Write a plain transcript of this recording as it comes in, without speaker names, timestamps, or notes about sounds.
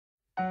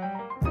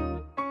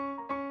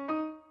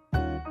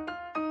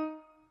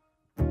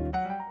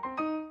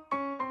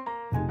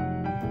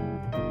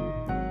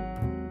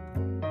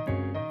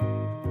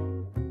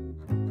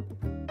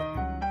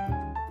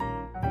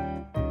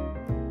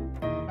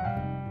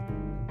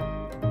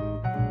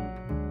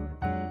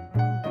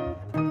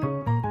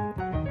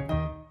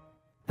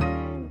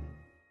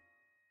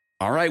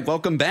All right,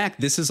 welcome back.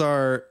 This is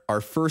our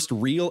first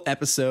real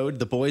episode.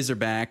 The boys are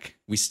back.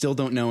 We still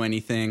don't know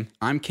anything.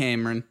 I'm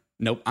Cameron.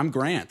 Nope, I'm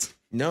Grant.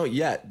 No,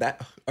 yeah.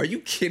 Are you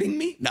kidding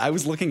me? I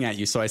was looking at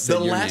you, so I said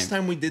the your last name.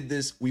 time we did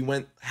this, we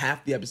went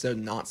half the episode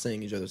not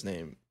saying each other's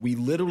name. We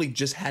literally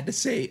just had to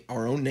say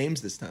our own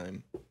names this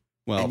time.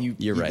 Well, and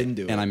you're right, didn't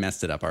do it. and I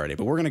messed it up already,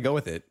 but we're going to go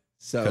with it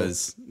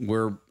because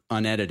we're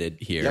unedited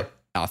here,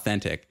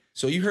 authentic.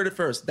 So you heard it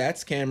first.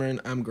 That's Cameron.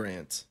 I'm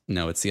Grant.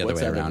 No, it's the other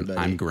way around. Everybody?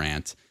 I'm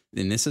Grant.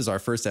 And this is our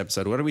first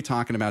episode. What are we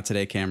talking about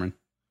today, Cameron?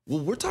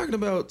 Well, we're talking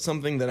about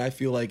something that I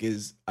feel like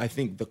is, I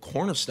think, the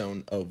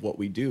cornerstone of what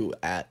we do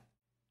at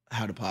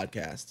How to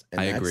Podcast.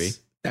 And I agree.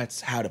 That's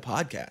How to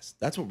Podcast.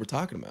 That's what we're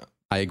talking about.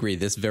 I agree.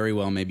 This very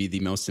well may be the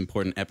most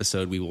important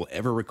episode we will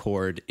ever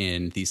record,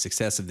 and the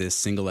success of this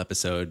single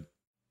episode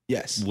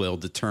will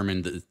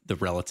determine the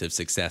relative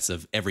success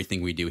of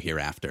everything we do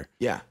hereafter.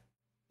 Yeah.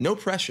 No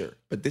pressure,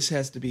 but this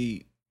has to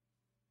be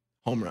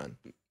home run.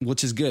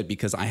 Which is good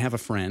because I have a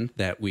friend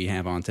that we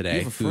have on today.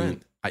 You have a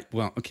friend?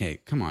 Okay,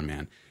 come on,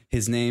 man.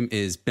 His name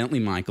is Bentley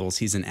Michaels.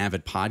 He's an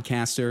avid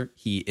podcaster.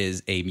 He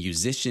is a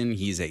musician.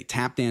 He's a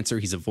tap dancer.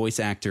 He's a voice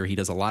actor. He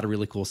does a lot of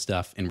really cool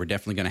stuff, and we're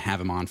definitely going to have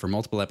him on for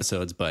multiple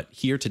episodes. But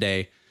here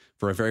today,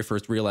 for our very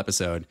first real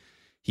episode,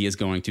 he is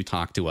going to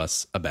talk to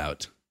us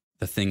about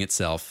the thing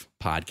itself,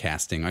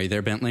 podcasting. Are you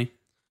there, Bentley?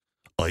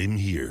 I'm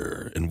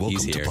here, and welcome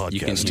to podcasting. You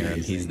can hear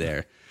him. He's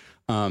there.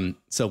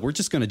 So we're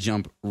just going to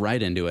jump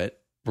right into it.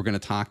 We're going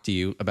to talk to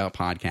you about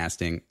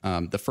podcasting.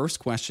 The first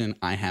question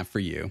I have for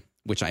you,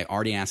 which I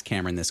already asked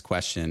Cameron this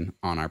question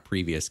on our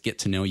previous Get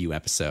to Know You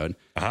episode,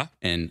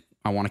 and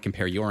I want to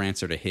compare your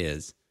answer to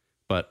his.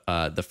 But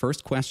the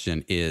first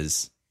question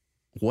is,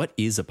 what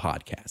is a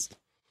podcast?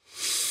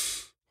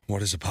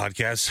 What is a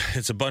podcast?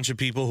 It's a bunch of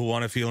people who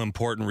want to feel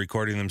important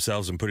recording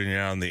themselves and putting it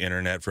out on the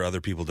internet for other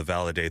people to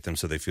validate them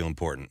so they feel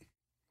important.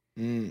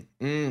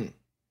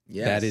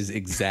 Yes. That is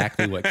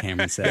exactly what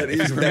Cameron said.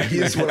 that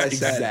is what I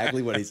said.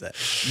 Exactly what he said.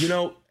 You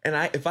know, and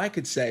if I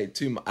could say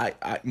too,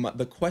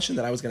 the question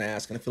that I was going to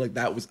ask, and I feel like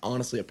that was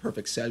honestly a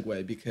perfect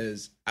segue,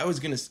 because I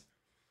was going to,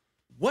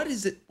 what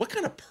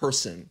kind of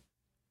person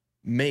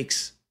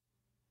makes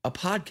a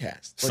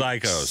podcast?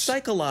 Like, Psychos.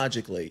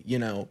 Psychologically, you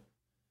know.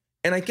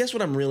 And I guess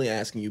what I'm really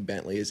asking you,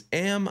 Bentley, is,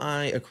 am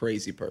I a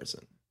crazy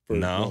person for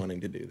wanting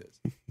to do this?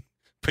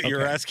 But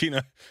you're asking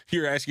a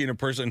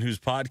person who's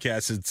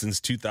podcasted since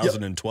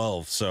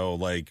 2012. So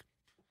like,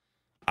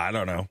 I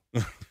don't know.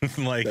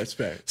 Like, that's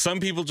fair.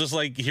 Some people just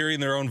like hearing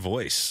their own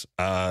voice.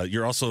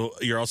 You're also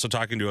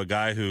talking to a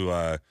guy who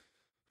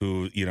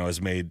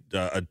has made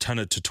a ton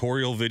of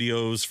tutorial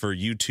videos for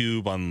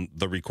YouTube on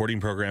the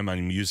recording program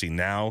I'm using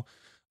now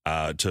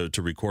to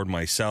record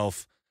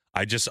myself.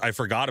 I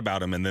forgot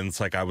about him, and then it's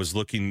like I was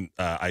looking.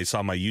 I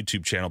saw my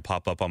YouTube channel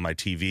pop up on my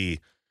TV.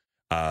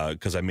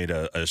 Because I made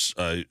a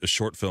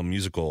short film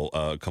musical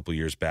a couple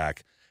years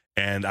back,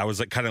 and I was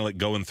like kind of like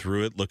going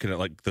through it, looking at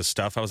like the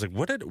stuff. I was like,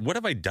 what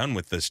have I done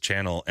with this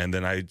channel? And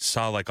then I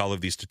saw like all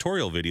of these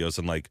tutorial videos,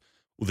 and like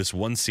this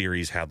one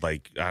series had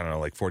like, I don't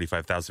know, like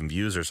 45,000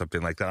 views or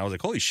something like that. I was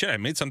like, holy shit, I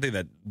made something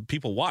that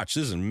people watch.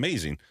 This is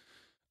amazing.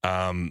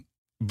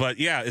 But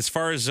yeah, as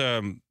far as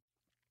the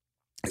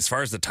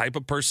type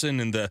of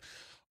person and the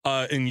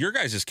in your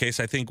guys' case,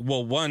 I think,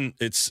 well, one,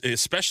 it's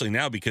especially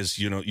now because,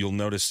 you'll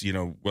notice,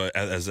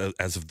 as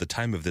of the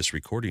time of this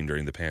recording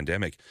during the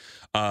pandemic,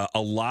 a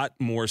lot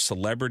more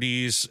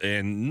celebrities,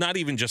 and not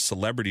even just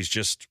celebrities,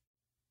 just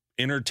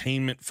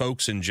entertainment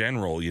folks in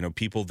general,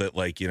 people that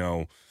like,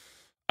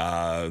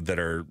 that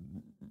are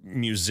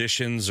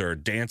musicians or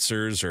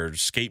dancers or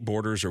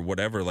skateboarders or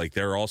whatever, like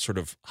they're all sort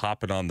of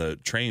hopping on the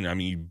train. I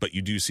mean, but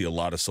you do see a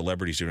lot of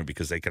celebrities doing it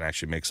because they can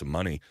actually make some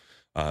money,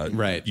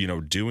 right?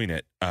 Doing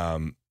it.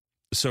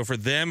 So for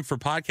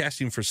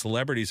podcasting for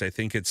celebrities, I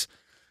think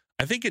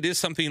it is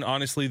something,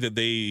 honestly, that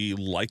they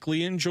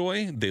likely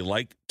enjoy. They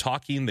like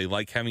talking, they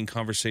like having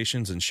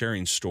conversations and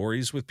sharing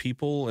stories with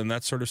people and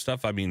that sort of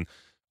stuff. I mean,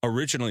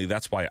 originally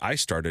that's why I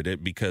started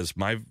it, because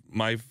I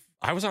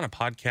was on a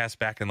podcast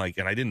back in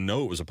and I didn't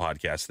know it was a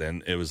podcast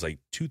then. It was like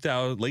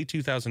late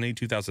 2008,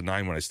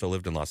 2009 when I still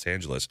lived in Los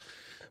Angeles.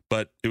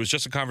 But it was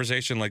just a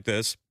conversation like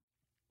this.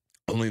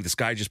 Only this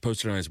guy just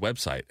posted it on his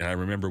website. And I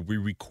remember we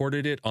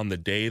recorded it on the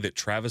day that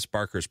Travis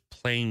Barker's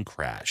plane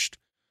crashed.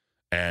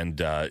 And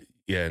I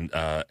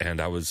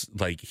was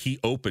like, he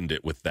opened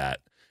it with that.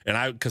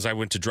 And because I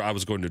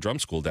was going to drum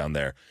school down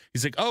there.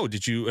 He's like, oh,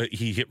 did you,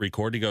 he hit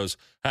record. He goes,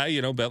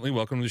 hi, Bentley,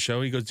 welcome to the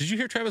show. He goes, did you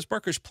hear Travis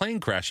Barker's plane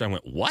crash? I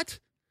went, what?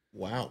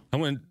 Wow. I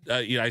went,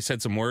 I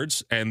said some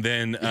words. And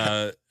then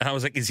I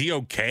was like, is he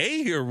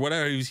okay? Or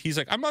whatever. He's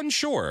like, I'm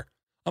unsure.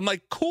 I'm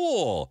like,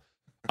 cool.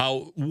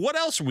 What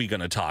else are we going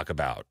to talk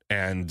about?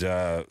 And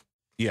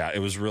it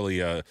was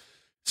really but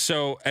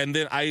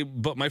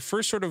my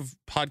first sort of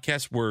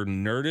podcasts were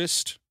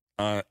Nerdist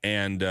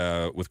and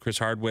with Chris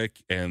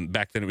Hardwick, and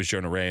back then it was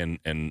Jonah Ray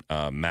and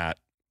Matt,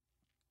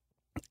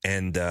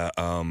 and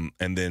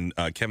then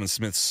Kevin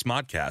Smith's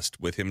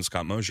Smodcast with him and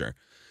Scott Mosier.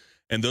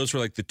 And those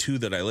were like the two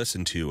that I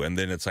listened to. And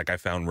then it's like I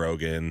found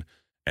Rogan,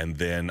 and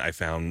then I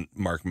found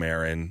Mark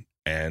Maron,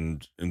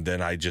 And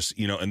then I just,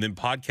 and then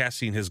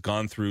podcasting has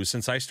gone through,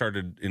 since I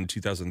started in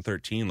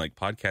 2013, like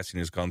podcasting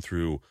has gone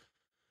through,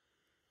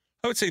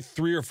 I would say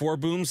 3 or 4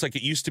 booms. Like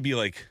it used to be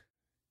like,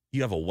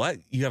 you have a what?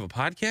 You have a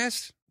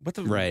podcast? What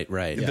the Right.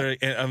 Yeah.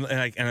 And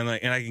I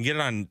can get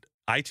it on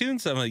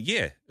iTunes. I'm like,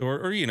 yeah,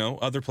 or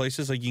other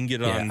places like you can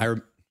get it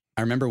on.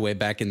 I remember way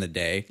back in the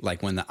day,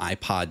 like when the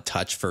iPod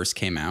Touch first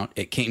came out,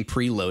 it came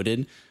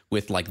preloaded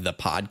with like the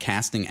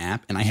podcasting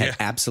app, and I had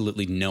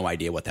absolutely no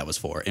idea what that was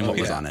for and what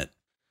was on it.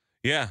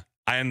 Yeah.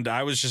 And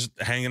I was just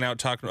hanging out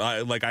talking.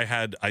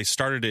 I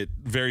started it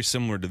very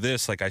similar to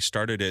this. Like I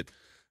started it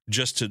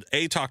just to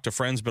A, talk to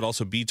friends, but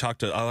also B,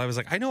 I was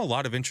like, I know a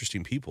lot of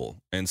interesting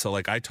people. And so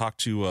like I talked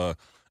to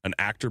an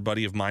actor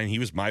buddy of mine. He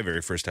was my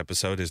very first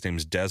episode. His name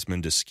is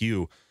Desmond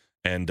Askew.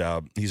 And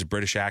he's a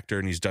British actor,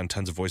 and he's done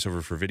tons of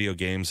voiceover for video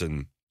games,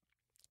 and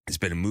he's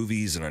been in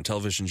movies and on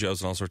television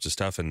shows and all sorts of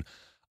stuff. And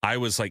I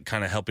was like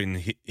kind of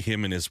helping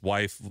him and his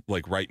wife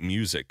like write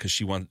music because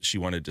she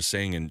wanted to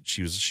sing, and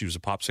she was a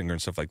pop singer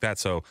and stuff like that.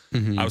 So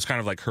I was kind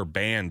of like her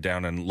band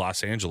down in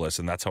Los Angeles,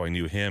 and that's how I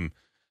knew him.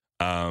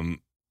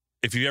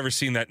 If you've ever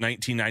seen that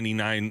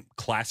 1999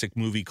 classic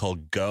movie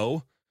called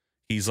Go,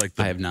 he's like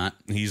I have not.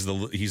 He's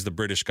the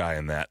British guy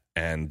in that,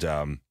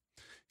 and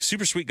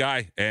super sweet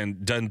guy,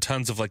 and done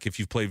tons of like, if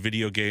you've played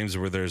video games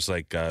where there's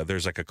like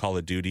a Call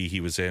of Duty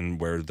he was in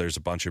where there's a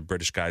bunch of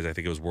British guys. I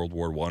think it was World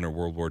War I or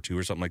World War II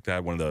or something like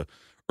that. One of the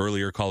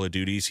earlier Call of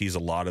Duties. He's a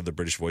lot of the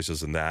British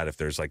voices in that. If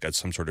there's like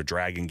some sort of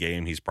dragon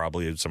game, he's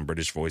probably some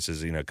British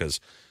voices, because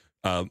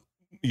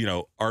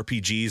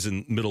RPGs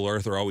in Middle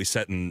Earth are always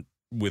set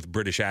with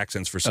British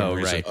accents for some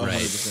reason. Right.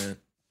 100%.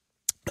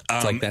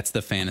 It's like that's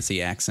the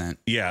fantasy accent.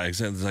 Yeah,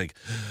 exactly. It's like,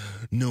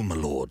 no, my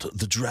lord,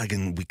 the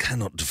dragon, we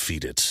cannot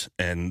defeat it.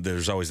 And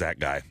there's always that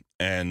guy.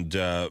 And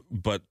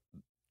but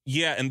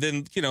yeah, and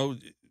then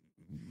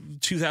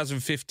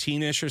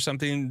 2015-ish or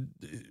something,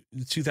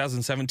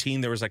 2017,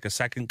 there was like a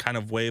second kind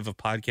of wave of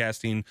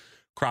podcasting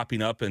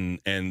cropping up, and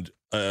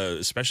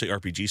especially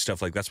RPG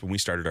stuff. Like that's when we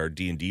started our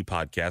D&D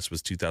podcast,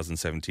 was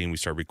 2017. We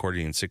started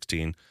recording in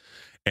 16.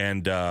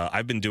 And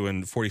I've been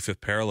doing 45th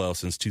Parallel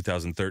since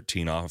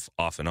 2013, off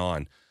and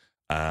on.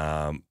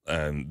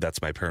 And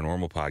that's my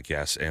paranormal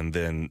podcast. And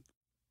then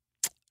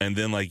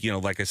like,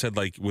 like I said,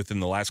 like within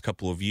the last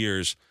couple of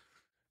years,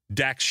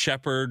 Dax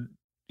Shepard,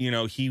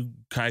 he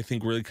I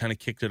think really kind of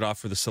kicked it off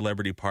for the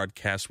celebrity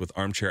podcast with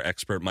armchair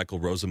expert Michael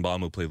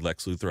Rosenbaum, who played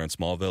Lex Luthor on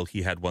Smallville.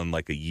 He had one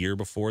like a year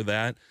before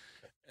that.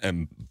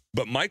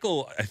 But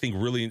Michael, I think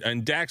really,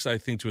 and Dax, I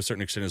think to a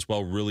certain extent as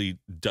well, really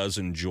does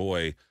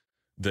enjoy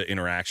the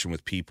interaction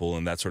with people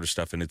and that sort of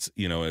stuff. And it's,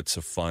 it's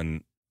a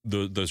fun,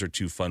 those are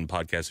 2 fun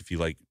podcasts if you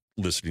like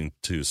listening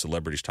to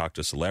celebrities talk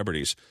to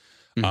celebrities.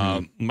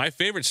 My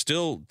favorite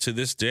still to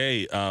this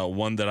day,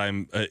 one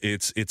that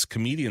it's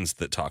comedians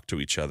that talk to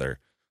each other.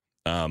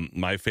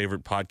 My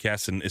favorite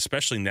podcast, and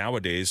especially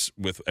nowadays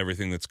with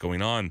everything that's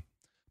going on,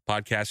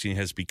 podcasting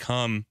has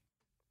become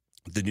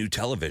the new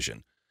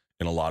television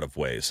in a lot of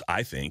ways,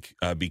 I think,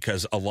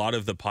 because a lot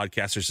of the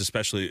podcasters,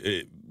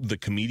 especially the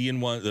comedian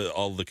one,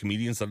 all the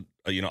comedians that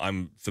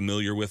I'm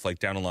familiar with, like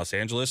down in Los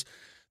Angeles,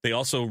 they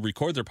also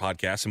record their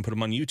podcasts and put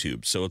them on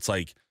YouTube. So it's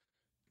like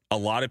a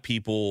lot of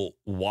people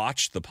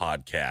watch the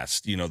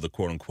podcast, the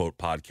quote unquote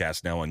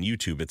podcast now on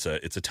YouTube. It's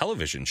a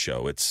television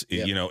show.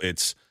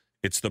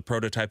 It's the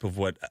prototype of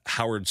what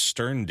Howard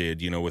Stern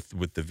did,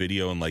 with the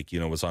video and like,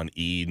 was on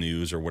E!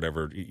 News or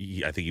whatever.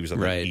 I think he was on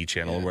the E!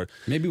 channel. Or whatever.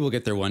 Maybe we'll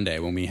get there one day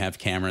when we have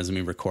cameras and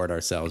we record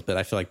ourselves. But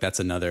I feel like that's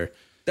another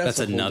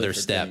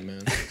step. Thing,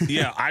 man.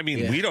 Yeah, I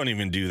mean, we don't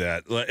even do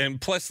that.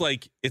 And plus,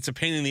 like, it's a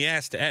pain in the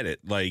ass to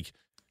edit. Like,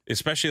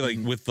 especially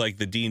like with like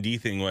the D&D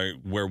thing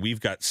where we've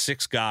got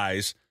 6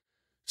 guys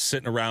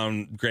sitting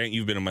around. Grant,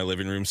 you've been in my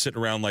living room, sitting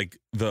around like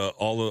on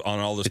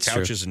all those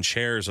couches and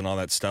chairs and all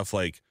that stuff.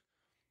 Like,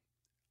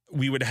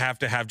 we would have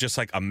to have just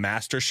like a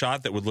master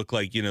shot that would look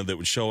like, that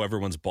would show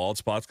everyone's bald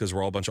spots because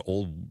we're all a bunch of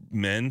old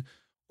men,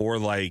 or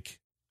like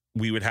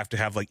we would have to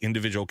have like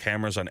individual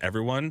cameras on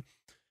everyone.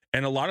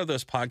 And a lot of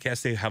those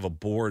podcasts, they have a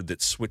board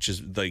that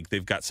switches, like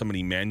they've got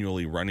somebody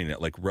manually running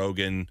it, like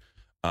Rogan,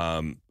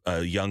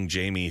 young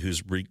Jamie,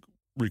 who's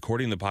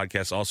recording the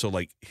podcast, also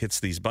like hits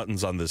these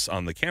buttons on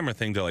the camera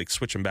thing to like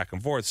switch them back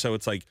and forth. So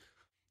it's like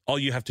all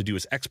you have to do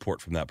is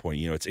export from that point.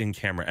 It's in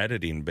camera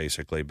editing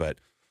basically, but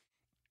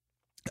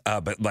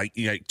like,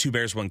 Two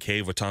Bears, One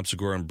Cave with Tom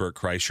Segura and Bert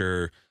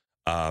Kreischer,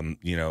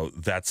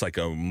 that's like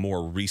a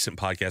more recent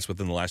podcast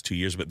within the last 2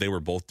 years, but they were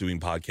both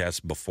doing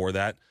podcasts before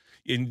that.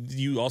 And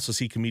you also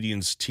see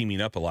comedians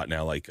teaming up a lot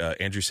now, like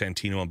Andrew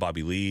Santino and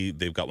Bobby Lee.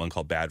 They've got one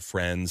called Bad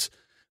Friends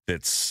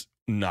that's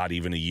not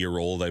even a year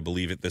old, I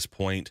believe, at this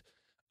point.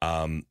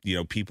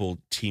 People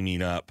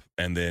teaming up,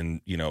 and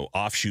then,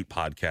 offshoot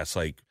podcasts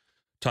like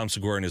Tom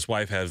Segura and his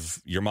wife have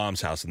Your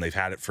Mom's House, and they've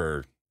had it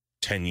for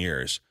 10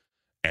 years.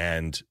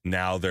 And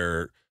now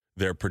they're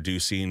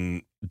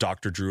producing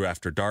Dr. Drew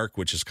After Dark,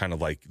 which is kind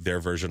of like their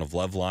version of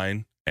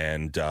Loveline.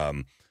 And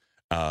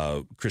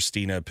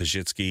Christina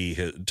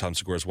Pajitsky, Tom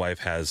Segura's wife,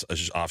 has an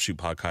offshoot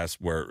podcast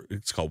where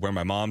it's called Where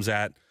My Mom's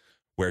At,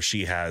 where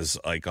she has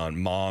like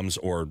on moms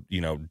or,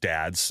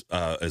 dads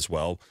as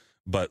well.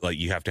 But like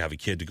you have to have a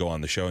kid to go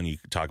on the show, and you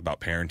talk about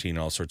parenting and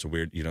all sorts of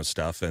weird,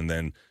 stuff. And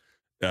then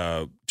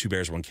Two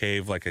Bears, One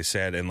Cave, like I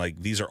said. And like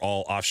these are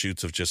all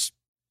offshoots of just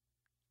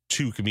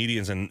two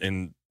comedians.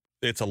 And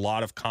it's a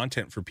lot of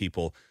content for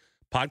people.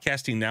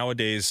 Podcasting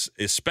nowadays,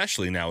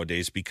 especially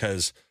nowadays,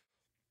 because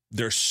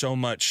there's so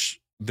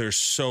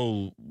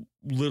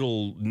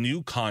little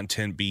new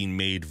content being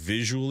made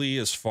visually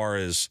as far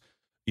as,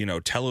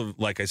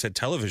 like I said,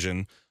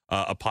 television.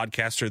 A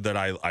podcaster that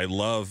I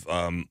love,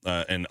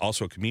 and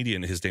also a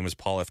comedian. His name is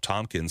Paul F.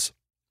 Tompkins,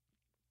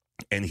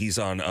 and he's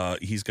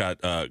got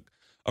a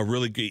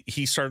really good.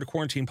 He started a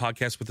quarantine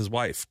podcast with his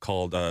wife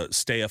called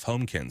Stay F.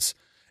 Homekins,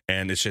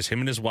 and it's just him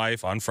and his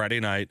wife on Friday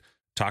night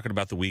talking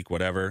about the week,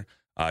 whatever.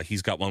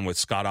 He's got one with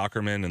Scott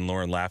Aukerman and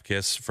Lauren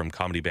Lapkus from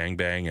Comedy Bang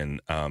Bang,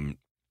 and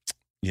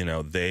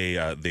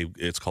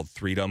it's called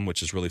Freedom,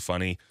 which is really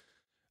funny.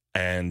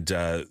 And,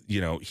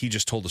 he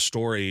just told a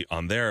story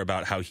on there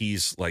about how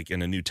he's like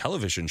in a new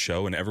television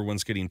show and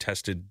everyone's getting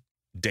tested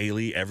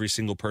daily, every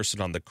single person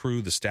on the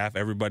crew, the staff,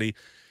 everybody.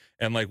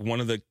 And like one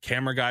of the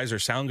camera guys or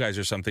sound guys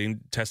or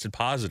something tested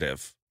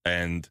positive,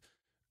 and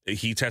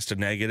he tested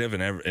negative,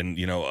 and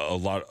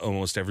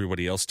almost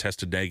everybody else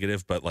tested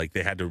negative, but like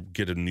they had to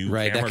get a new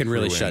camera that can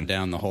really crew shut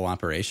down the whole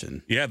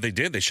operation. Yeah, they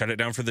did. They shut it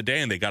down for the day,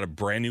 and they got a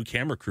brand new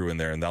camera crew in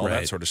there and all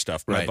that sort of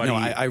stuff. Right. No,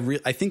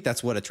 I think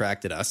that's what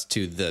attracted us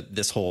to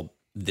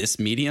this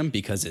medium,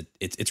 because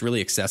it's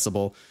really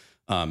accessible.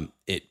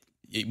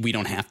 We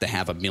don't have to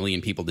have a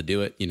million people to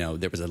do it.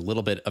 There was a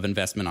little bit of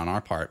investment on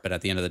our part, but at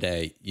the end of the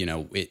day,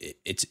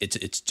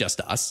 it's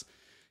just us.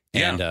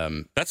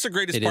 And that's the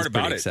greatest part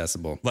about it.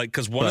 Accessible. Like,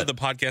 because one of the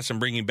podcasts I'm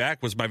bringing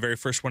back was my very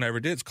first one I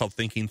ever did. It's called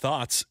Thinking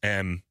Thoughts,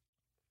 and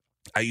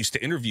I used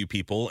to interview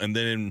people, and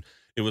then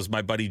it was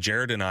my buddy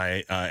Jared and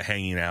I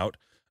hanging out,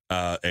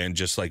 and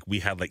just like we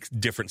had like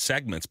different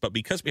segments. But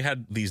because we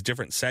had these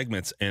different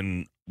segments,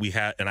 and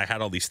I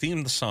had all these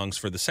theme songs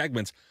for the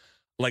segments,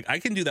 like I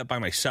can do that by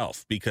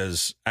myself,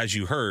 because as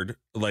you heard,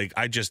 like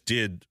I just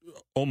did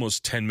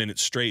almost 10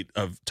 minutes straight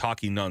of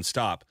talking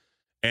nonstop.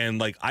 And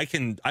like I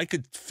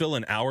could fill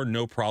an hour,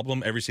 no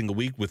problem, every single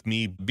week with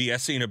me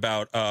BSing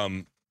about,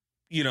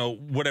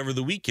 whatever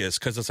the week is.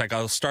 Cause it's like,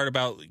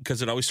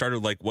 cause it always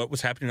started like what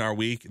was happening in our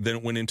week. Then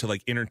it went into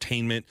like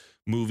entertainment,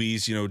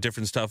 movies,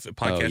 different stuff,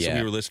 podcasts that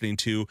we were listening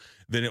to.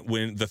 Then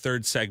the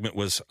third segment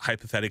was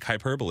hypothetical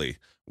hyperbole,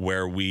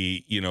 where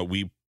we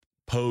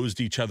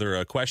posed each other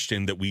a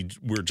question that we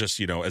were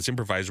just, as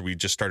improvisers, we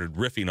just started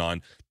riffing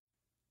on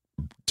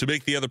to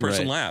make the other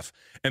person laugh.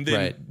 And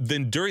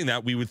then during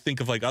that, we would think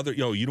of like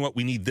you know what,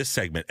 we need this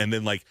segment. And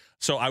then like,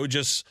 so I would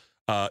just,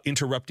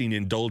 interrupting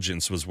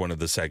indulgence was one of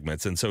the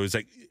segments. And so it was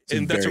like,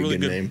 and that's a really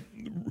good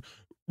name.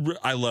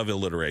 I love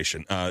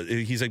alliteration.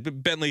 He's like,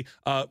 Bentley,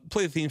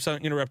 play the theme song,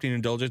 interrupting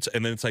indulgence.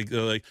 And then it's like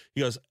he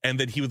goes, and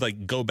then he would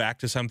like go back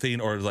to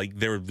something, or like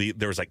there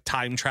was like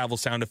time travel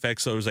sound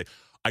effects. So it was like,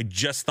 I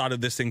just thought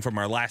of this thing from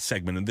our last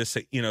segment, and this,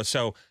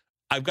 so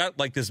I've got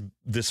like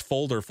this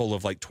folder full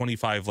of like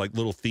 25 like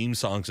little theme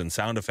songs and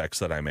sound effects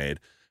that I made.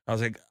 I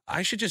was like,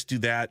 I should just do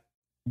that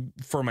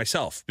for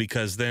myself,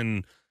 because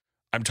then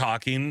I'm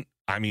talking.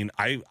 I mean,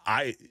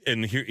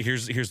 and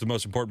here's the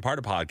most important part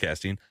of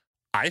podcasting.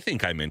 I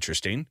think I'm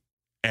interesting,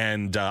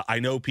 and I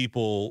know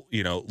people.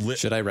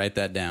 Should I write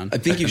that down? I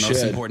think you should.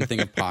 The most important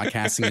thing of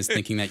podcasting is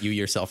thinking that you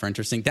yourself are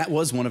interesting. That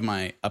was one of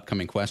my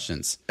upcoming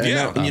questions.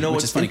 Yeah, and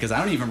which is funny because I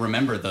don't even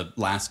remember the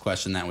last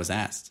question that was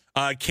asked.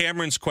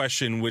 Cameron's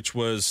question, which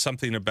was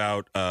something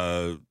about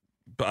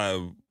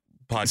podcasting.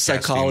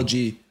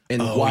 Psychology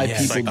and why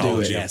people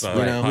do it. Yes,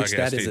 which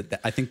that is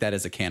I think that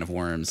is a can of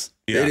worms.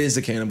 Yeah. It is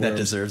a can of worms. That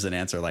deserves an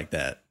answer like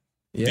that.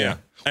 Yeah.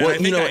 Well,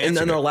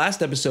 in our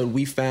last episode,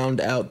 we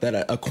found out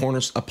that a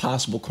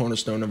possible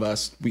cornerstone of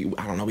us, we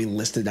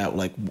listed out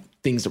like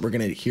things that we're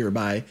going to hear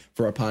by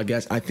for our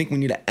podcast. I think we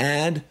need to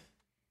add,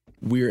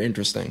 we're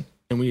interesting,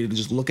 and we need to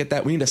just look at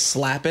that. We need to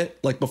slap it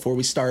like before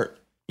we start.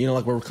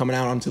 Like we're coming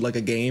out onto like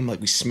a game, like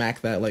we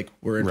smack that, like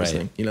we're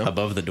interesting.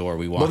 Above the door,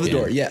 we walk above the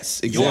door. Yes,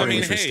 exactly.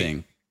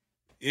 Interesting.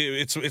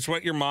 Hey, it's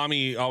what your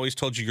mommy always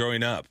told you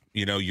growing up.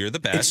 You're the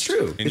best. It's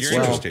true. And you're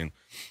interesting.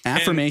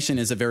 Affirmation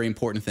is a very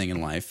important thing in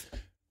life.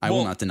 I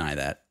will not deny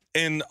that.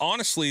 And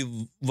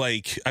honestly,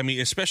 like, I mean,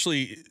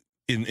 especially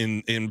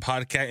in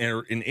podcast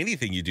or in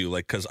anything you do,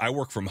 like, because I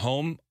work from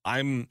home.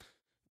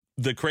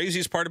 The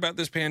craziest part about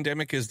this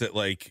pandemic is that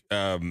like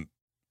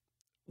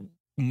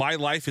my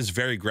life is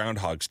very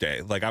Groundhog's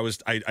Day. Like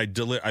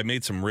I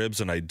made some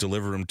ribs and I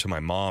delivered them to my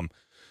mom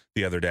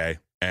the other day,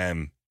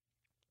 and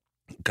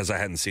because I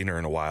hadn't seen her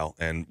in a while,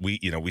 and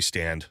we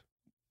stand,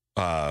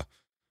 I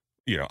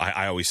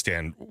always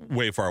stand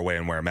way far away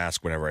and wear a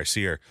mask whenever I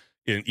see her,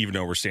 even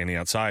though we're standing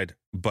outside,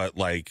 but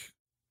like,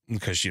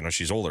 because,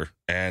 she's older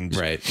and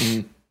right.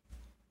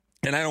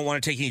 And I don't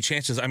want to take any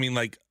chances. I mean,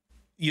 like,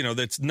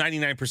 that's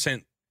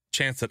 99%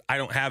 chance that I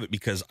don't have it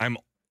because I'm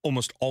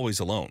almost always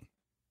alone.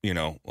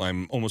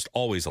 I'm almost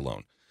always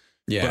alone.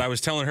 Yeah. But I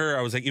was telling her,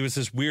 I was like, it was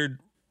this weird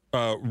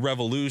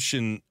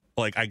revolution.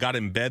 Like I got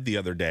in bed the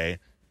other day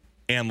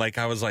And like,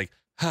 I was like,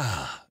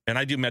 and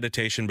I do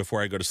meditation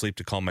before I go to sleep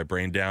to calm my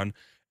brain down.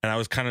 And I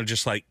was kind of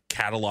just like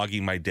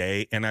cataloging my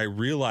day. And I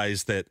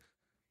realized that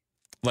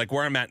like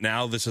where I'm at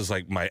now, this is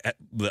like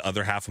the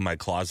other half of my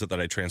closet that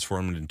I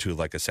transformed into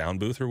like a sound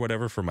booth or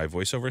whatever for my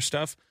voiceover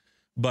stuff.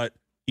 But,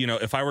 you know,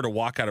 if I were to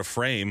walk out of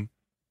frame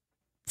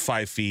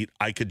 5 feet,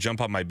 I could jump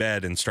on my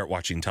bed and start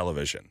watching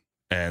television.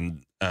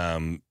 And,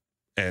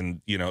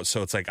 you know,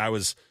 so it's like I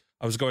was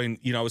going,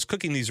 you know, I was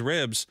cooking these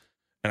ribs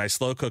and I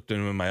slow cooked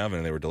them in my oven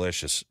and they were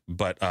delicious.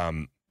 But,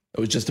 I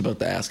was just about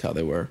to ask how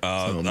they were.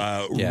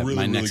 Really,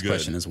 my next really good.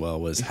 question as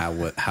well was how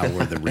were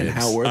the ribs? And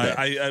how were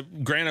they?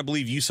 Grant, I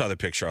believe you saw the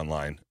picture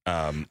online.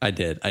 I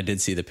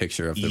did see the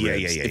picture of the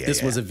ribs. If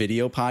this was a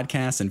video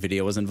podcast and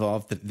video was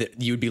involved,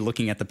 you'd be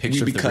looking at the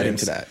picture We'd be of the cut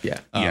ribs. into that.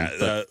 Yeah.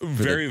 But for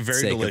very, the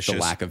very sake delicious. Of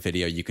the lack of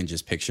video, you can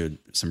just picture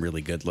some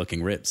really good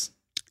looking ribs.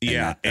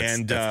 Yeah, that's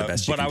the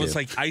best you but can I was do.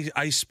 like,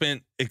 I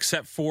spent,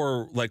 except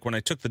for like when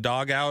I took the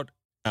dog out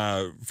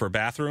for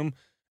bathroom,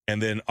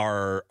 and then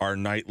our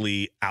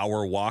nightly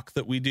hour walk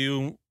that we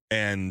do,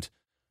 and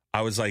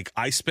I was like,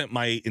 I spent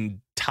my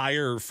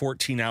entire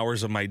 14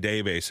 hours of my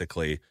day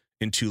basically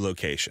in 2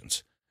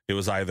 locations. It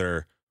was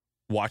either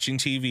watching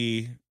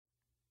TV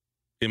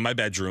in my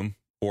bedroom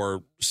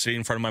or sitting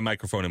in front of my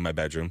microphone in my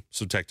bedroom,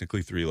 so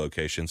technically 3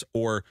 locations,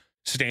 or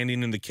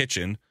standing in the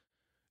kitchen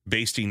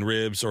basting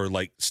ribs or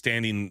like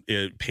standing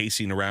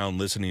pacing around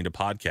listening to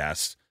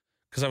podcasts,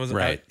 because I was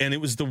right. And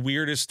it was the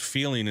weirdest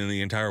feeling in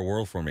the entire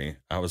world for me.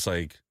 I was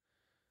like,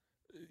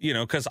 you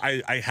know, because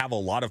I have a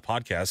lot of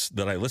podcasts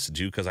that I listen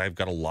to because I've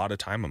got a lot of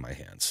time on my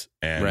hands.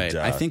 And right.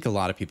 I think a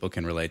lot of people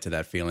can relate to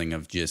that feeling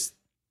of just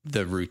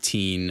the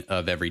routine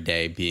of every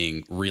day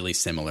being really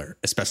similar,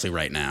 especially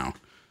right now.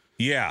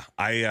 Yeah,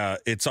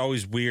 it's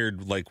always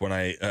weird. Like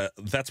when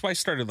that's why I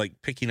started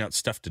like picking out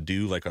stuff to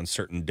do like on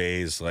certain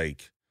days.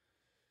 Like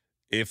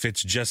if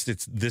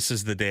this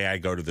is the day I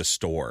go to the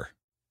store.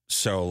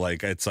 So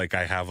like, it's like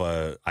I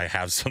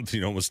have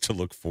something almost to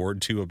look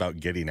forward to about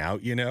getting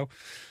out, you know,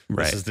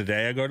 right. This is the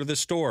day I go to the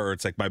store.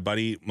 It's like my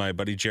buddy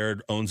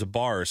Jared owns a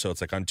bar. So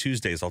it's like on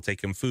Tuesdays I'll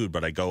take him food,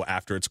 but I go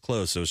after it's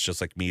closed. So it's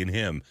just like me and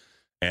him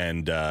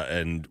and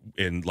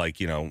like,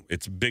 you know,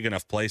 it's a big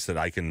enough place that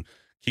I can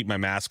keep my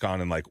mask on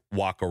and like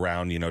walk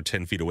around, you know,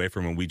 10 feet away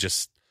from him. We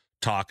just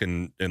talk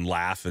and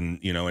laugh and,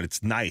 you know, and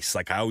it's nice.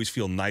 Like I always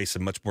feel nice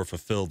and much more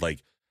fulfilled,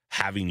 like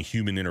having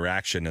human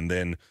interaction. And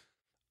then,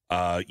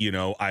 you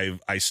know,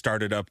 I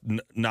started up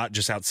not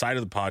just outside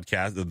of the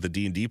podcast, the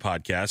D&D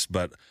podcast,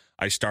 but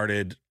I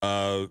started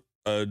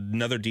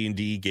another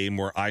D&D game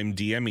where I'm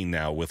DMing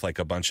now with like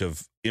a bunch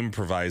of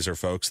improviser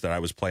folks that I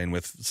was playing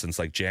with since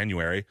like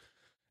January.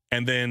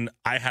 And then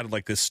I had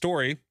like this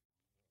story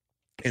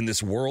in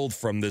this world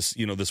from this,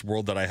 you know, this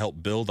world that I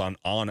helped build on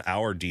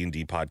our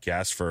D&D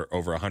podcast for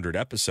over 100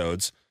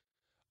 episodes.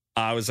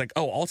 I was like,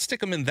 oh, I'll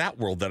stick them in that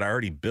world that I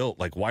already built.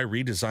 Like, why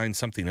redesign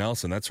something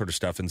else and that sort of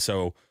stuff? And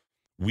so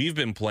we've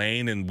been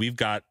playing and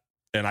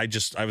I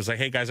was like,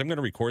 hey guys, I'm going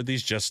to record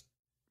these just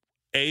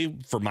A,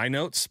 for my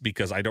notes,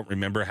 because I don't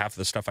remember half of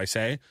the stuff I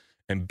say,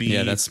 and B,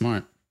 yeah, that's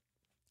smart.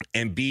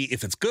 And B,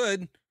 if it's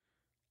good,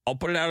 I'll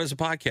put it out as a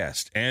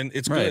podcast, and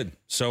it's right. good.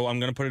 So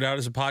I'm going to put it out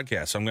as a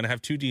podcast. So I'm going to have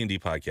 2 D&D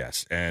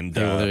podcasts. And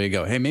well, there you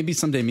go. Hey, maybe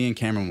someday me and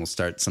Cameron will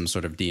start some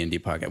sort of D&D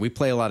podcast. We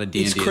play a lot of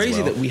D&D. It's crazy as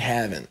well. that we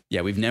haven't.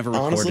 Yeah, we've never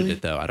recorded Honestly?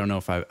 it though. I don't know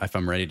if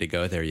I'm ready to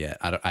go there yet.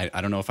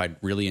 I don't know if I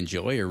really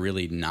enjoy or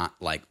really not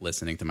like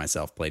listening to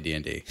myself play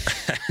D&D.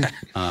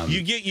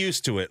 You get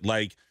used to it.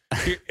 Like,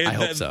 I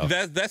hope so.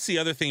 That's the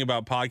other thing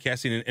about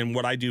podcasting and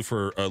what I do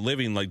for a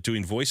living, like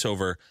doing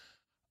voiceover.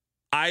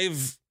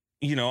 I've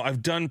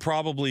done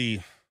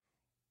probably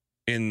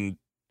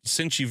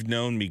since you've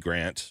known me,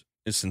 Grant,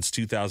 since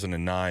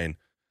 2009,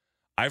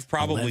 I've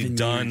probably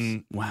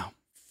done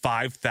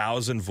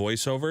 5,000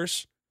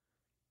 voiceovers,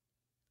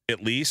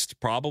 at least,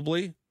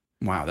 probably.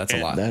 Wow, that's a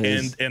lot.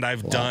 And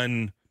I've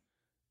done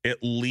at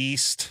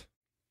least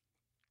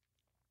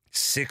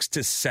 600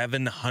 to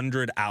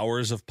 700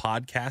 hours of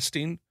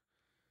podcasting.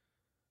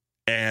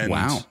 And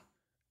wow.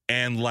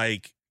 And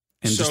like,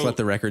 and just let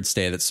the record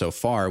stay that so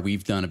far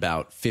we've done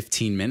about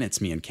 15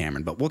 minutes, me and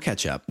Cameron, but we'll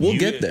catch up. We'll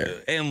get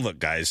there. And look,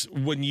 guys,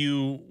 when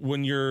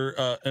you're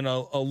a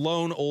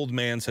lone old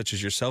man such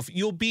as yourself,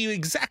 you'll be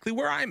exactly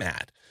where I'm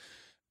at.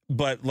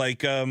 But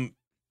like,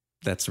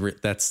 that's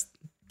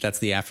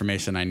the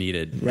affirmation I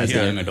needed as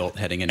a young adult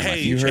heading into my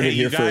future. You heard it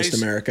here guys,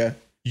 first, America.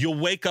 You'll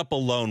wake up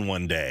alone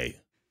one day.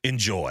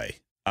 Enjoy.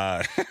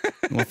 Well,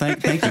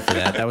 thank you for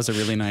that. That was a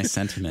really nice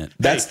sentiment.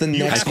 That's the next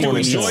you have to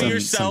cornerstone. enjoy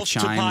yourself to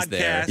podcast.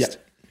 There. Yeah.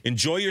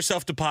 Enjoy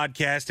yourself to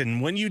podcast,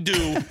 and when you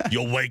do,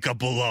 you'll wake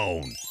up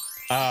alone.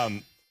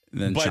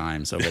 Then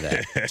chimes over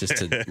that, just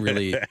to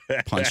really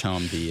punch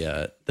home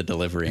the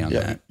delivery on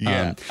that.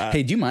 Yeah.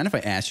 Hey, do you mind if I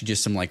ask you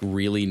just some like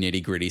really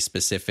nitty gritty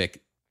specific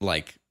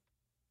like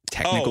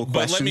technical questions?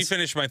 But let me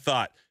finish my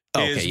thought.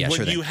 Okay, yeah, when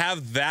sure you thing.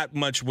 have that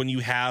much, when you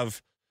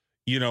have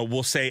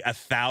we'll say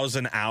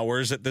 1,000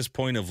 hours at this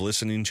point of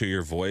listening to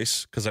your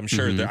voice, because I'm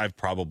sure that I've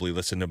probably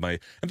listened to and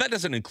that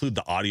doesn't include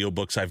the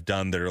audiobooks I've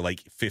done that are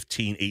like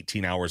 15,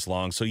 18 hours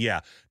long. So yeah,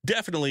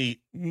 definitely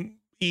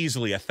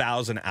easily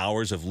 1,000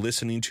 hours of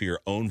listening to your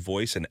own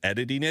voice and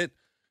editing it.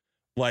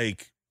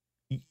 Like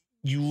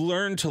you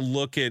learn to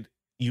look at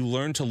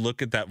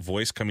that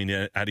voice coming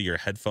in out of your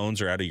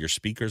headphones or out of your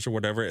speakers or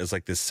whatever as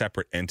like this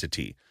separate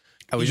entity.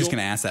 I was just going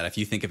to ask that if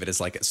you think of it as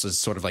like it's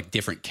sort of like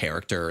different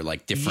character or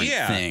like different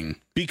thing.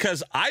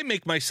 Because I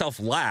make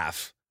myself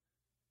laugh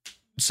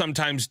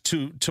sometimes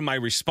to my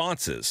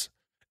responses.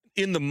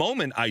 In the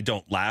moment, I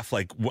don't laugh.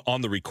 Like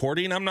on the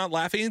recording, I'm not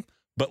laughing.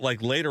 But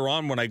like later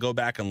on, when I go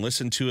back and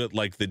listen to it,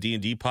 like the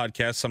D&D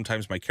podcast,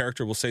 sometimes my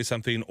character will say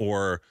something,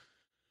 or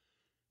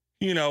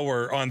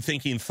or on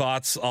Thinking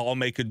Thoughts, I'll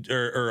make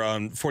or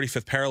on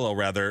 45th Parallel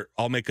rather,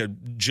 I'll make a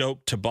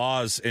joke to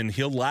Boz and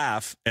he'll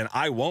laugh and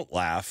I won't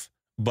laugh.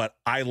 But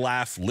I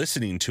laugh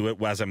listening to it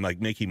as I'm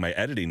like making my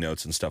editing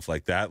notes and stuff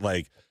like that.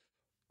 Like,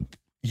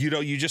 you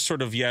just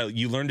sort of,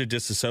 you learn to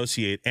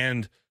disassociate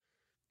and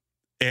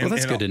well,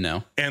 that's good to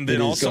know. And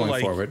then also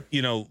like, forward.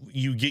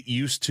 You get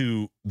used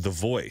to the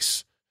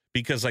voice,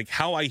 because like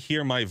how I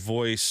hear my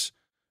voice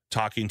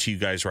talking to you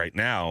guys right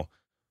now,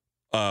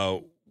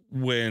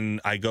 when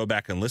I go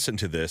back and listen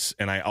to this,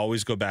 and I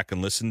always go back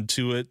and listen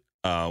to it,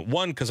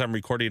 one, because I'm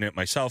recording it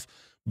myself,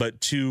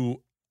 but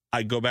two,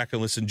 I go back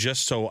and listen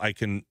just so I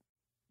can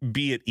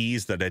be at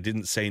ease that I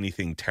didn't say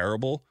anything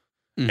terrible,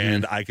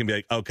 and I can be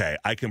like, okay,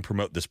 I can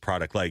promote this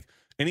product. Like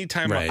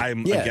anytime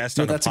I'm a guest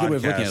on that's a podcast, a good way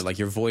of looking at it. Like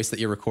your voice that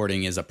you're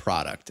recording is a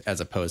product as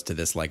opposed to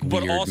this like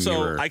but weird also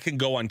mirror. I can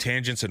go on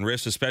tangents and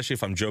riffs, especially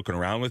if I'm joking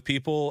around with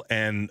people,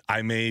 and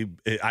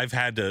I've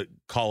had to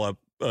call up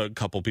a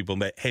couple people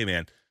and be, hey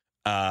man,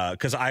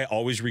 because I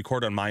always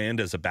record on my end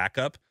as a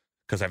backup,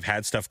 because I've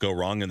had stuff go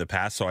wrong in the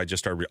past, so I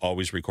just start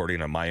always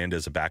recording on my end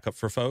as a backup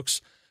for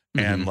folks,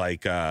 and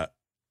like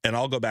and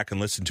I'll go back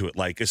and listen to it.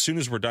 Like as soon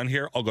as we're done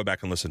here, I'll go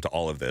back and listen to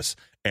all of this,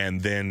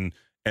 and then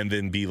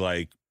be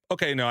like,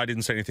 okay, no, I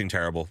didn't say anything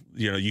terrible.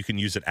 You can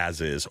use it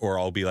as is. Or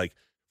I'll be like,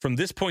 from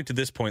this point to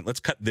this point, let's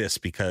cut this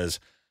because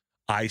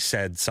I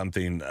said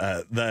something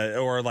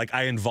or like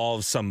I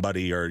involved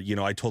somebody, or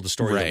I told a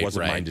story that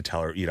wasn't mine to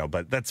tell, or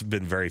but that's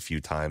been very few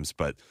times.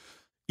 But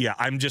yeah,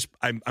 I'm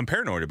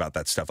paranoid about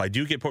that stuff. I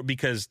do get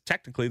because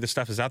technically this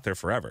stuff is out there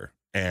forever,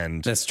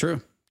 and that's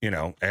true.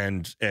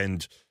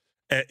 And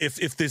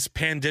if this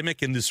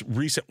pandemic in this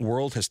recent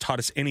world has taught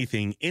us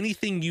anything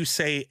you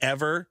say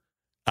ever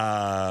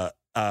at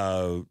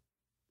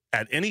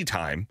any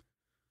time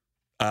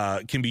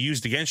can be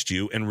used against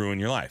you and ruin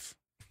your life.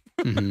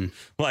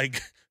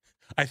 Like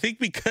I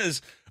think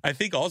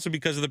also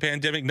because of the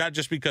pandemic, not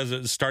just because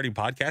of starting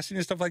podcasting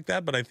and stuff like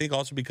that, but I think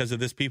also because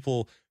of this,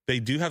 people, they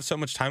do have so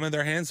much time on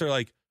their hands. They're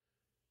like,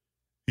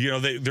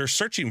 they're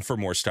searching for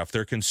more stuff.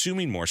 They're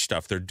consuming more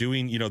stuff. They're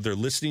doing, they're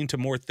listening to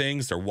more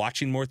things. They're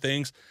watching more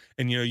things.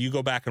 And, you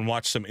go back and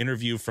watch some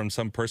interview from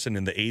some person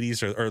in the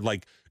 80s or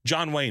like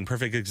John Wayne,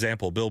 perfect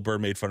example. Bill Burr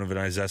made fun of it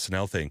on his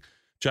SNL thing.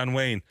 John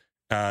Wayne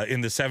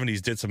in the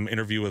 70s did some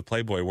interview with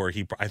Playboy where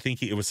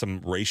it was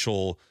some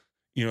racial,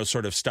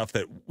 sort of stuff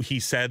that he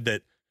said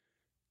that,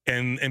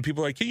 and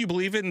people are like, can you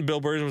believe it? And Bill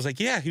Burr was like,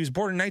 yeah, he was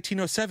born in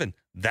 1907.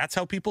 That's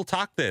how people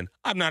talk then.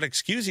 I'm not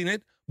excusing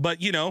it. But,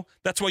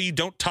 that's why you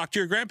don't talk to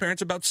your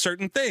grandparents about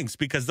certain things,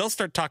 because they'll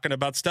start talking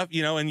about stuff,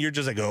 and you're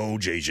just like, oh,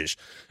 Jesus.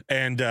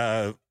 And,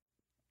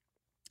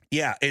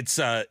 yeah,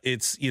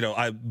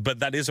 but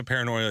that is a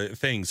paranoia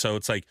thing. So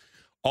it's like,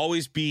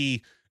 always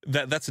be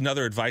that's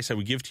another advice I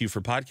would give to you for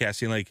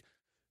podcasting. Like,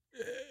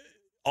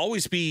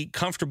 always be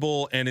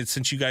comfortable. And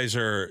since you guys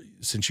are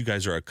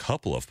a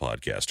couple of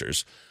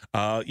podcasters,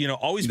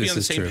 always be on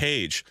the same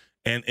page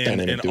and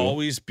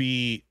always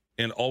be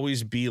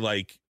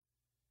like,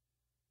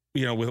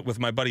 with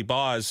my buddy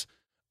Boz,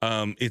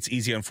 it's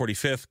easy on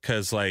 45th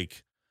because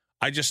like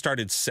I just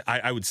started.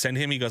 I would send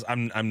him. He goes,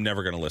 I'm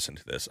never going to listen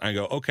to this. I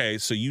go, okay,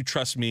 so you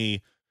trust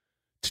me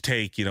to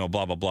take blah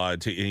blah blah.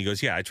 And he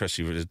goes, yeah, I trust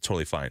you. It's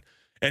totally fine.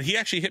 And he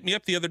actually hit me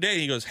up the other day.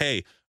 He goes,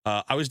 hey,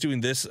 I was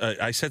doing this.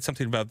 I said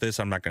something about this.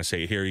 I'm not going to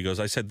say it here. He goes,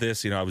 I said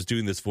this. I was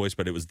doing this voice,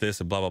 but it was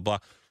this and blah blah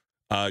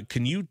blah.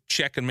 Can you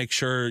check and make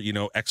sure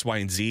X, Y,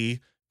 and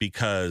Z,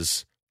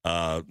 because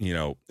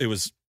it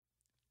was.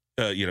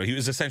 He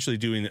was essentially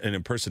doing an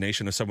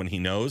impersonation of someone he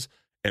knows.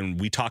 And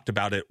we talked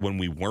about it when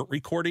we weren't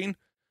recording.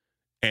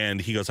 And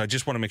he goes, I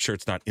just want to make sure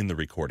it's not in the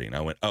recording. I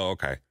went, oh,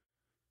 okay.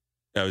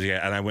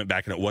 And I went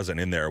back and it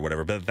wasn't in there or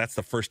whatever. But that's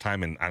the first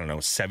time in,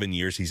 7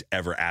 years he's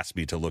ever asked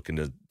me to look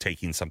into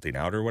taking something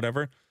out or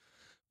whatever.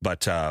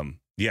 But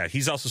yeah,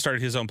 he's also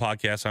started his own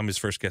podcast. I'm his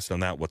first guest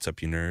on that. What's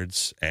Up, You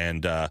Nerds?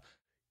 And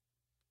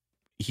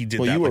he did that.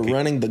 Well, you were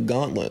running the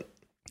gauntlet.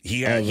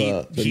 He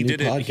did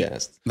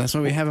podcast. That's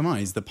why we have him on.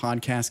 He's the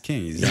podcast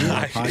king. He's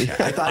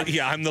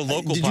podcast. I'm the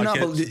local did podcast.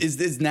 You not,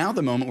 is now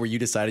the moment where you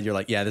decided you're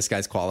like, yeah, this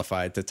guy's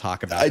qualified to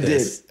talk about I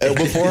this? did.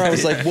 Before I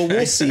was like, well,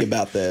 we'll see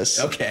about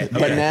this. Okay.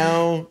 But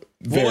now,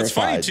 well, what's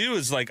funny too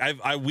is like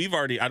we've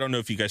already, I don't know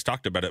if you guys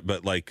talked about it,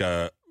 but like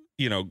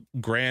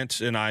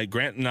Grant and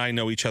I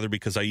know each other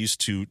because I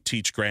used to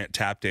teach Grant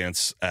tap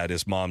dance at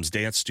his mom's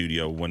dance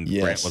studio when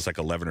Grant was like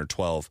 11 or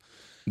 12.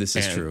 This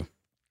is true.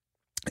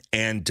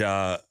 And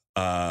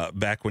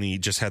back when he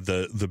just had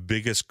the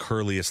biggest,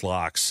 curliest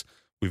locks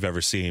we've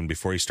ever seen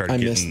before he started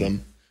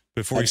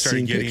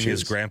getting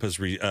his grandpa's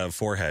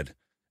forehead.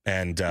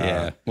 And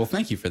well,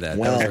 thank you for that.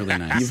 Well, that was really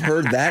nice. You've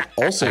heard that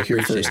also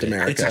here first,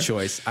 America. It's a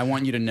choice. I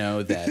want you to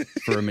know that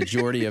for a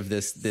majority of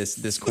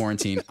this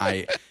quarantine,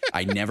 I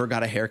never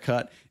got a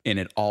haircut, and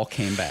it all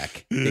came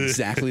back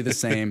exactly the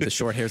same. The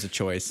short hair's a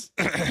choice,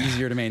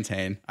 easier to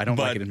maintain. I don't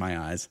like it in my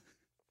eyes.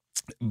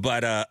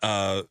 But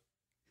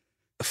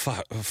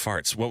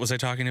farts. What was I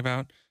talking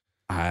about?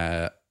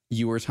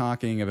 You were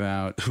talking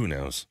about who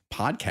knows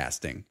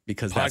podcasting,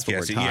 because that's what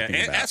we're talking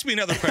about. Ask me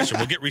another question.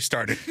 We'll get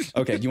restarted.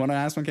 Okay, do you want to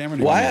ask one,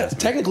 Cameron? Well,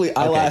 technically,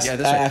 I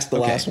asked the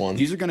last one.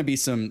 These are going to be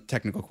some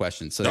technical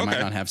questions, so they might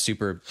not have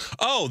super.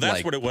 Oh,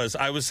 that's what it was.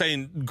 I was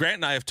saying Grant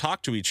and I have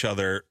talked to each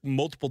other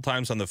multiple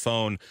times on the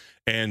phone,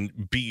 and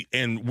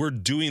we're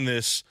doing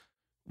this.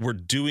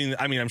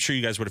 I mean, I'm sure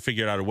you guys would have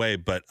figured out a way,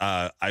 but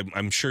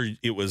I'm sure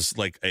it was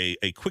like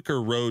a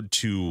quicker road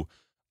to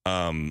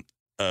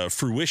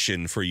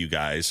fruition for you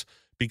guys.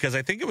 Because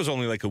I think it was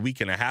only like a week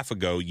and a half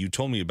ago you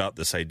told me about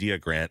this idea,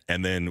 Grant,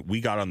 and then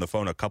we got on the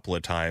phone a couple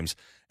of times,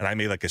 and I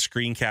made like a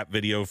screen cap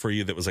video for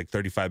you that was like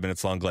 35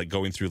 minutes long, like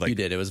going through like you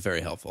did. It was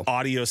very helpful.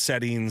 Audio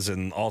settings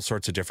and all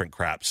sorts of different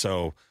crap.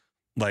 So,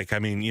 like, I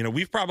mean,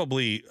 we've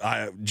probably,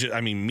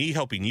 me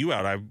helping you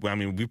out. I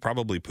mean, we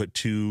probably put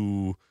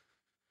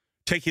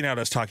taking out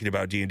us talking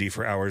about D&D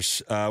for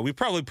hours. We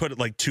probably put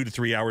like 2 to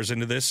 3 hours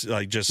into this,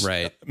 like just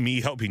me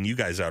helping you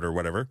guys out or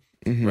whatever.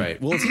 Mm-hmm.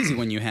 Right. Well, it's easy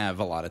when you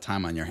have a lot of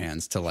time on your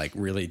hands to like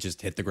really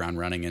just hit the ground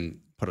running and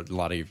put a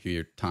lot of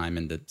your time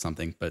into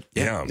something. But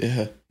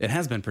it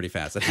has been pretty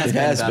fast. It has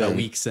been about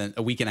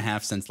a week and a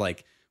half since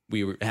like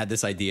had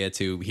this idea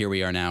to here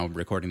we are now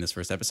recording this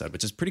first episode,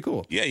 which is pretty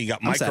cool. Yeah, you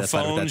got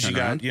microphones, you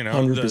got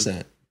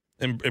 100%.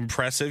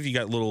 Impressive. You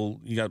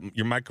got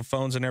your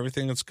microphones and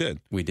everything. That's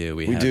good. We do.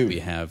 We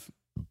have.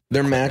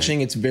 They're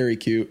matching. It's very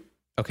cute.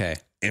 Okay.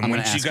 And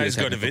once you guys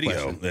go to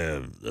video,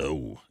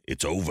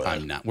 it's over.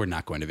 We're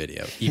not going to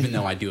video, even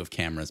though I do have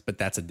cameras, but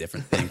that's a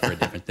different thing for a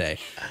different day.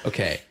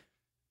 Okay.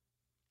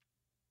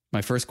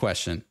 My first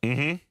question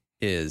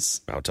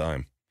is about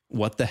time.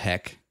 What the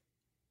heck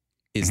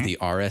is the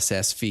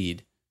RSS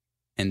feed?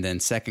 And then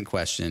second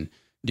question,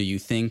 do you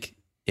think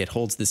it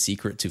holds the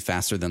secret to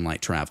faster than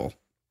light travel?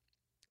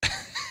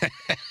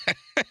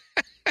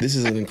 This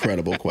is an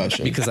incredible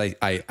question. Because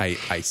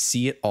I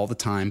see it all the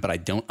time, but I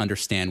don't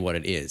understand what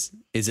it is.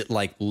 Is it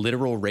like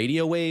literal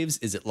radio waves?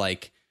 Is it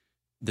like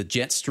the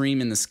jet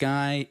stream in the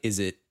sky? Is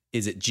it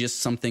just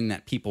something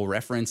that people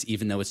reference,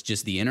 even though it's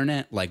just the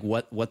internet? Like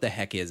what the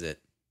heck is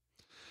it?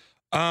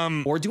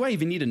 Or do I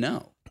even need to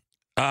know?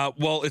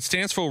 Well, it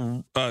stands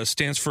for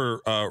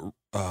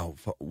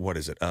what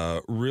is it?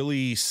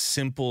 Really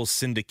simple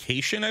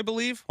syndication, I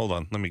believe. Hold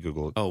on, let me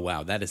Google it. Oh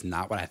wow, that is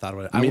not what I thought it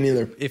was. Me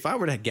neither. If I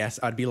were to guess,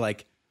 I'd be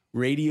like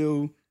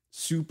radio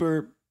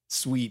super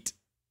sweet.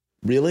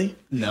 Really?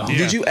 No. Yeah.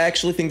 Did you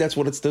actually think that's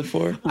what it stood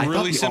for?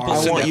 Really simple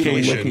syndication. I want you to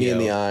look me in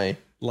the eye.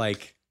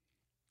 Like,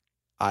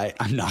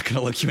 I'm not going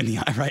to look you in the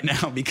eye right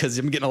now because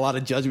I'm getting a lot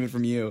of judgment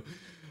from you.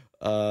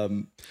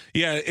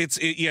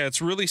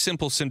 It's really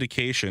simple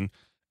syndication.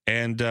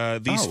 And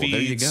these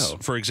feeds,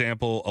 for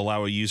example,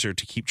 allow a user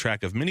to keep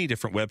track of many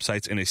different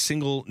websites in a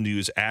single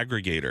news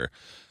aggregator.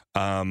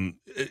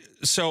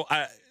 So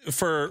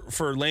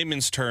for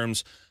layman's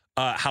terms,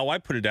 how I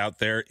put it out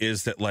there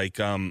is that like,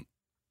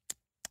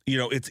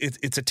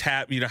 it's a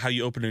tab, how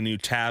you open a new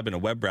tab in a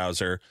web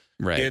browser,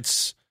 right?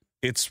 It's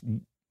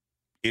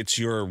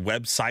your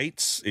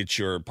websites, it's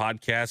your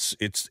podcasts,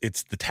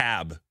 it's the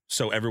tab.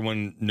 So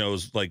everyone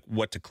knows like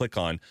what to click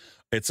on.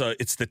 It's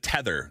the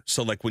tether.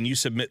 So like when you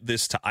submit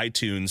this to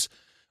iTunes,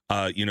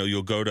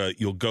 you'll go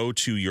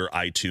to your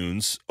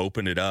iTunes,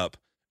 open it up,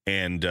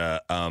 and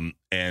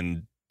then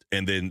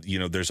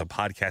there's a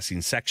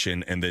podcasting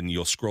section, and then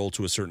you'll scroll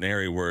to a certain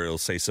area where it'll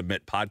say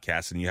submit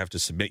podcast, and you have to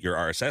submit your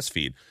RSS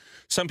feed.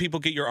 Some people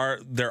get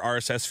their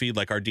RSS feed,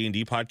 like our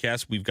D&D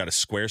podcast. We've got a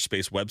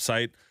Squarespace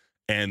website,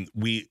 and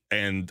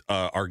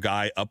our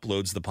guy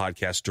uploads the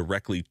podcast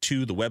directly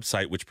to the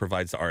website, which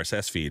provides the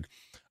RSS feed.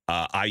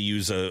 I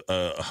use a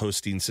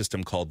hosting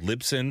system called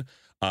Libsyn.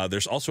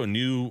 There's also a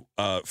new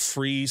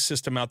free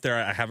system out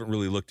there. I haven't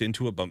really looked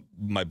into it, but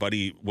my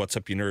buddy, What's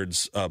Up You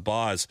Nerds,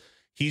 Boz,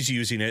 he's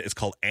using it. It's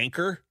called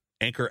Anchor,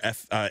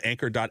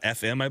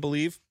 Anchor.fm, I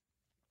believe.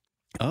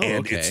 Oh, and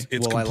okay.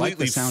 It's well, I like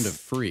the completely sound of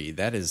free.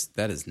 That is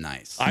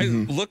nice. I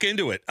look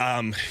into it.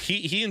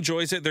 He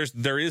enjoys it.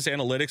 There is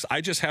analytics.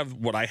 I just have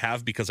what I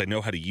have because I know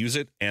how to use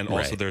it, and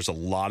also there's a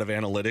lot of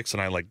analytics,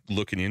 and I like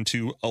looking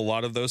into a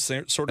lot of those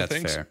sort of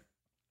things. That's fair.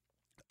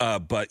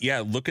 But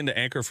yeah, look into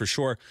Anchor for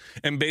sure.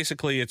 And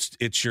basically,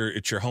 it's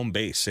your home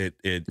base. It's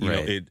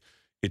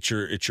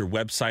your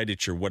website.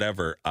 It's your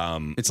whatever.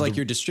 It's like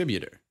your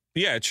distributor.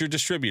 Yeah, it's your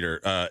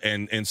distributor.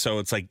 And so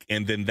it's like,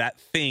 and then that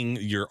thing,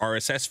 your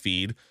RSS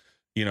feed,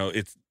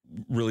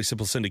 really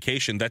simple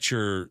syndication, that's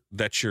your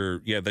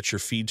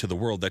feed to the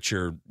world. That's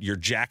your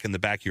jack in the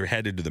back of your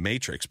head into the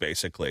matrix,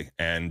 basically.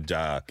 And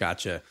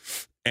Gotcha.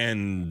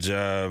 And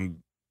I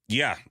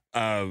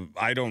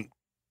don't,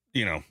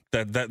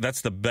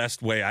 that's the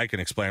best way I can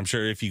explain. I'm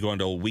sure if you go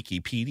into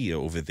Wikipedia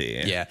over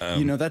there. Yeah.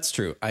 That's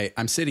true.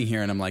 I'm sitting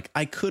here and I'm like,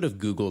 I could have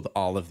Googled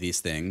all of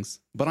these things,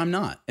 but I'm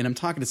not. And I'm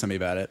talking to somebody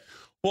about it.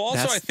 Well,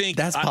 also, I think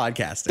that's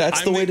podcasting.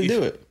 That's the way to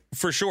do it.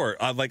 For sure.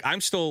 Like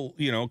I'm still,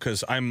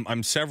 because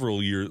I'm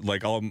several years,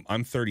 like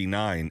I'm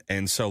 39.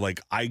 And so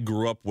like I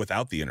grew up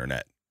without the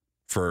internet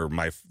for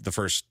the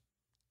first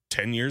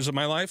 10 years of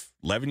my life,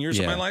 11 years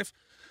of my life.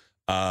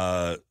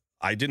 I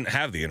didn't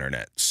have the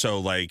internet. So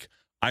like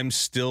I'm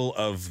still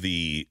of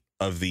the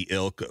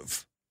ilk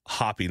of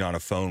hopping on a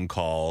phone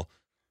call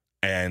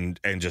and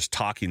just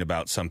talking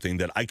about something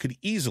that I could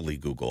easily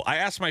Google. I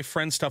ask my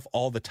friends stuff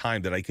all the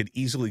time that I could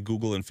easily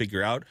Google and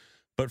figure out.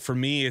 But for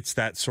me, it's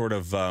that sort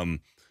of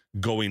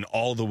going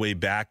all the way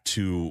back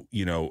to,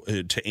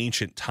 to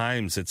ancient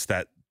times. It's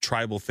that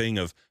tribal thing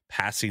of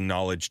passing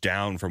knowledge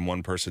down from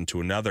one person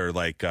to another.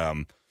 Like,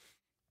 I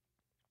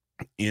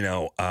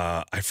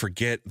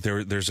forget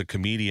there's a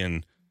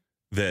comedian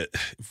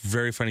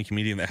very funny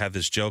comedian that had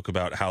this joke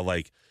about how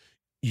like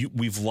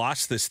we've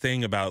lost this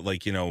thing about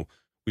like,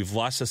 we've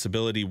lost this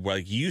ability where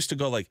like you used to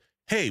go like,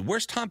 hey,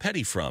 where's Tom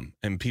Petty from?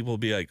 And people would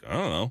be like, I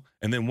don't know.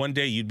 And then one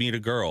day you'd meet a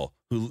girl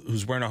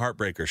who's wearing a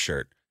Heartbreaker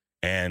shirt.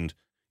 And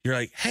you're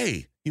like,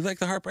 hey, you like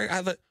the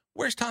Heartbreaker?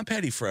 Where's Tom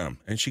Petty from?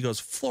 And she goes,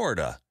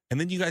 Florida. And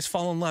then you guys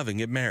fall in love and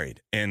get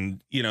married.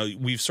 And,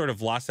 we've sort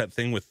of lost that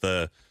thing with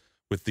the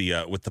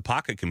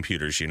pocket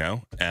computers,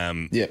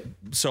 Yeah.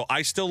 So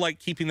I still like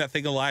keeping that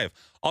thing alive.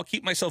 I'll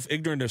keep myself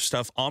ignorant of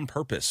stuff on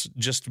purpose,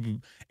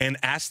 and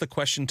ask the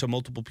question to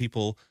multiple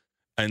people,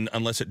 and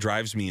unless it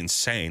drives me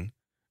insane,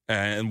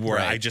 and where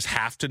I just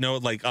have to know.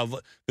 Like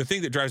the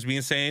thing that drives me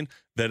insane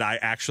that I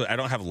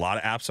don't have a lot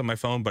of apps on my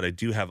phone, but I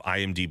do have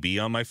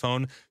IMDb on my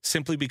phone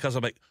simply because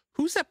I'm like,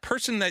 who's that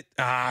person that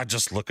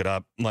just look it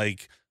up.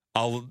 Like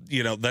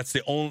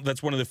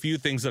that's one of the few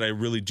things that I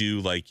really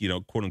do, like,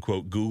 quote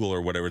unquote Google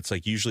or whatever. It's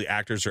like usually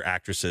actors or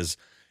actresses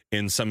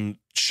in some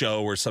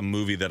show or some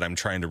movie that I'm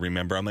trying to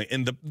remember. I'm like,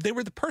 they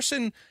were the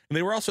person, and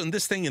they were also in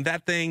this thing and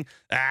that thing.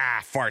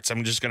 Farts.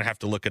 I'm just going to have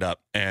to look it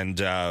up. And,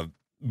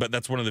 but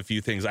that's one of the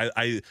few things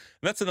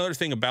that's another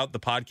thing about the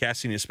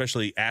podcasting,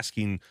 especially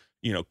asking,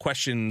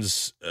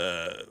 questions.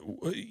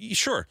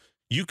 Sure.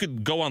 You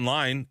could go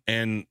online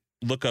and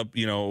look up,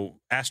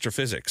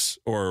 astrophysics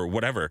or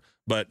whatever,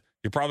 but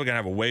you're probably going to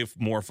have a way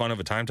more fun of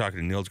a time talking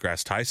to Neil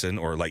deGrasse Tyson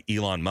or like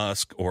Elon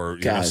Musk or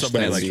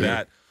somebody like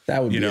that.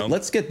 That would be it.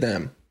 Let's get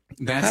them.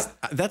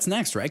 That's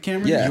next, right,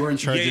 Cameron? Yeah. You were in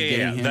charge of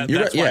getting him.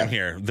 That's why I'm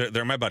here.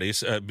 They're my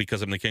buddies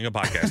because I'm the king of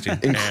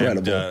podcasting.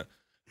 Incredible.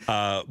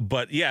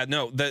 But yeah,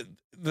 no,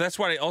 that's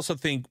why I also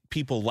think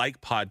people like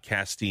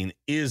podcasting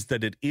is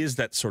that it is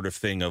that sort of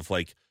thing of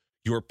like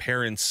your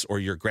parents or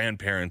your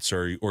grandparents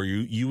or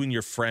you and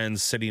your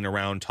friends sitting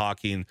around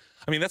talking.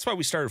 I mean, that's why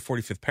we started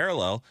 45th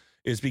Parallel,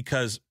 is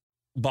because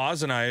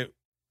Boz and I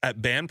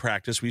at band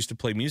practice, we used to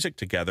play music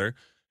together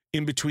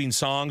in between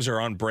songs or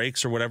on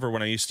breaks or whatever.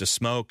 When I used to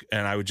smoke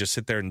and I would just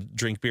sit there and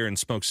drink beer and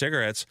smoke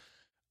cigarettes,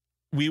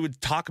 we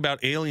would talk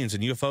about aliens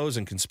and UFOs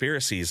and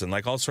conspiracies and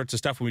like all sorts of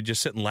stuff. And we'd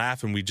just sit and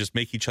laugh and we'd just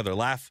make each other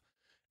laugh.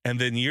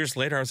 And then years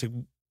later, I was like,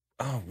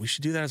 oh, we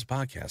should do that as a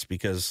podcast,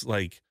 because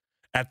like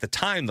at the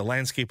time, the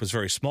landscape was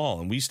very small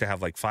and we used to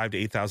have like 5,000 to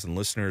 8,000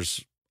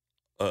 listeners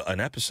an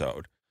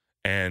episode.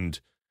 And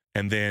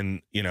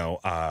then,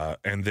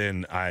 and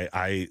then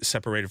I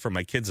separated from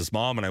my kids'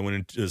 mom and I went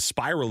into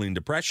spiraling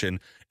depression,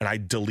 and I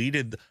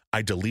deleted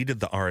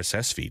the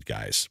RSS feed,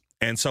 guys.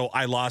 And so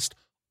I lost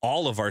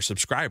all of our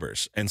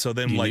subscribers. And so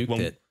then I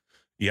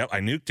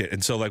nuked it.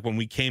 And so like when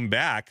we came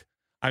back,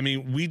 I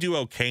mean, we do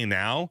okay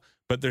now,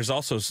 but there's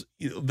also,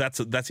 that's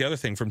the other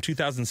thing from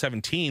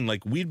 2017,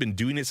 like we'd been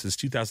doing it since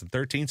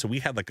 2013. So we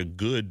had like a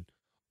good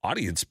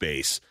audience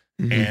base.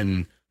 Mm-hmm.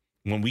 And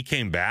when we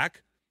came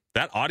back,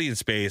 that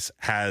audience base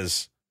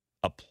has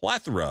a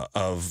plethora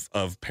of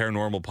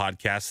paranormal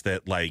podcasts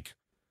that like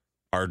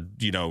are,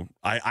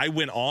 I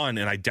went on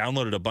and I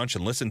downloaded a bunch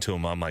and listened to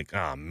them. I'm like,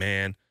 oh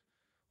man,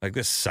 like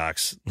this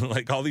sucks.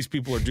 Like all these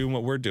people are doing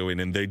what we're doing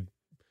and they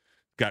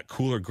got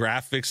cooler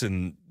graphics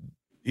and,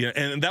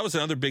 and that was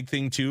another big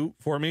thing too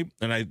for me.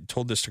 And I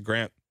told this to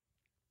Grant,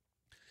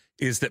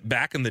 is that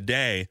back in the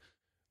day,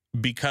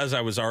 because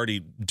I was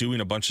already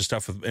doing a bunch of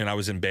stuff and I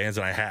was in bands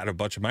and I had a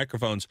bunch of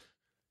microphones,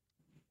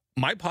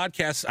 my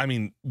podcasts, I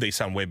mean, they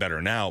sound way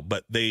better now,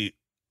 but they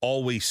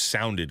always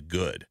sounded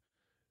good.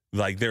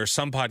 Like there are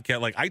some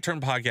podcasts, like I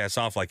turn podcasts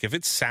off. Like if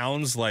it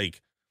sounds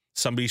like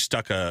somebody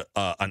stuck an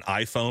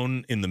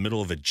iPhone in the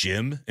middle of a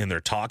gym and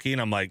they're talking,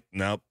 I'm like,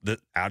 nope,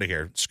 out of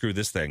here. Screw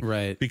this thing.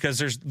 Right. Because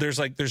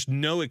there's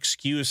no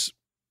excuse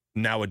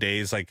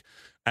nowadays. Like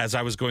as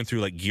I was going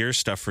through like gear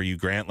stuff for you,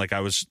 Grant, like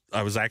I was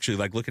actually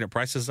like looking at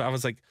prices. I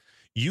was like,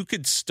 you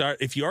could start,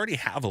 if you already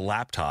have a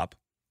laptop,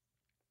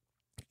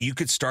 you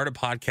could start a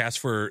podcast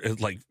for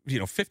like,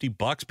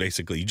 $50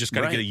 basically. You just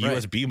got to get a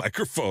USB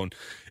microphone.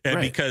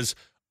 And because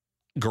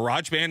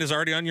GarageBand is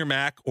already on your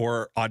Mac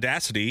or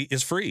Audacity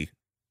is free,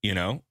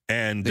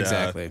 and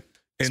exactly.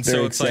 And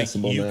so it's like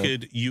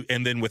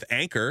and then with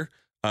Anchor,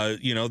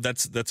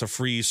 that's a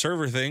free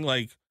server thing.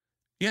 Like,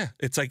 yeah,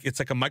 it's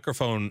like a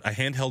microphone, a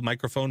handheld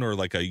microphone, or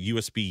like a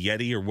USB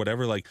Yeti or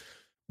whatever. Like,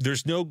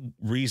 there's no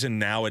reason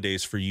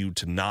nowadays for you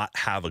to not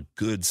have a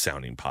good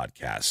sounding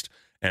podcast.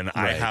 And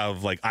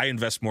I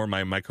invest more in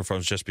my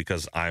microphones just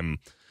because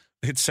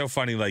it's so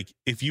funny. Like,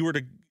 if you were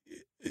to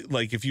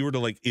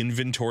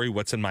inventory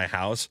what's in my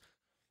house,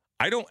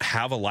 I don't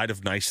have a lot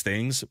of nice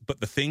things, but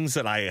the things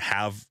that I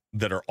have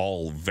that are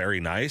all very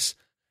nice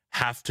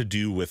have to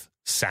do with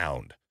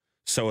sound.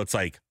 So it's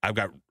like, I've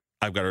got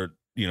a,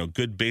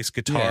 good bass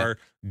guitar,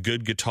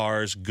 good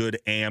guitars, good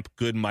amp,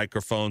 good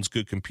microphones,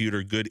 good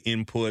computer, good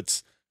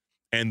inputs.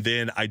 And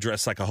then I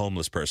dress like a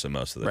homeless person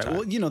most of the time.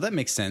 Well, that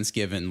makes sense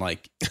given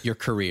like your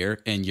career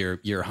and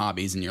your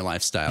hobbies and your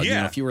lifestyle.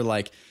 Yeah. If you were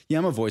like,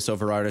 I'm a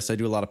voiceover artist, I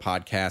do a lot of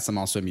podcasts, I'm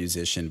also a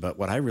musician, but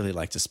what I really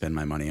like to spend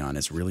my money on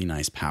is really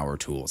nice power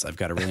tools. I've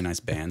got a really nice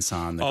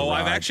bandsaw in the garage.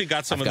 I've actually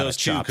got some of those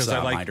too, because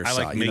I like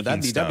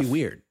making stuff. That'd be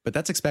weird, but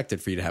that's expected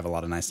for you to have a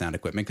lot of nice sound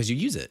equipment because you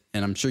use it,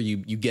 and I'm sure you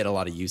get a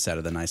lot of use out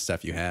of the nice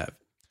stuff you have.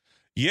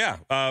 Yeah,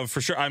 for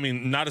sure. I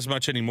mean, not as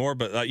much anymore,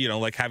 but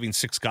like having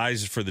 6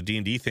 guys for the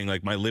D&D thing,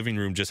 like my living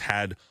room just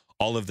had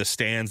all of the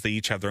stands. They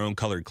each have their own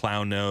colored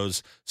clown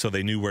nose, so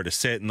they knew where to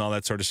sit and all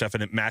that sort of stuff.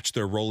 And it matched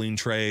their rolling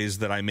trays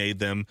that I made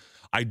them.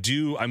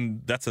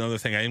 That's another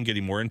thing I am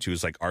getting more into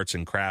is like arts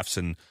and crafts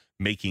and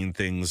making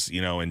things,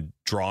 and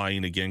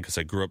drawing again, because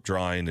I grew up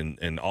drawing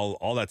and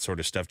all that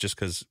sort of stuff, just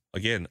because,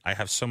 again, I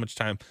have so much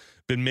time.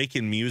 Been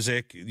making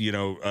music,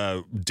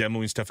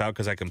 demoing stuff out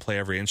because I can play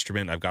every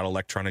instrument. I've got an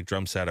electronic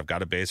drum set. I've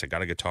got a bass. I've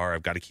got a guitar.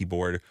 I've got a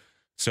keyboard.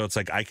 So it's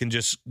like I can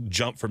just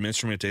jump from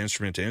instrument to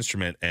instrument to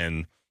instrument,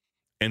 and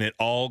it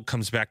all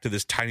comes back to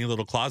this tiny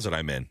little closet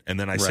I'm in. And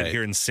then I sit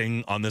here and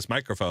sing on this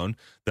microphone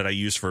that I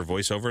use for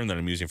voiceover and that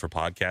I'm using for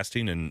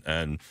podcasting.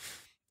 And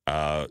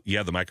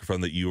the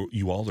microphone that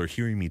you all are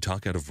hearing me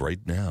talk out of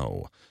right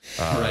now.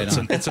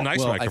 It's a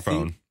nice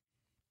microphone.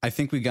 I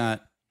think we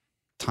got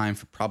time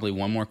for probably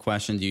one more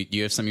question. Do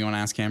you have something you want to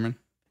ask, Cameron?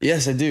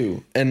 Yes, I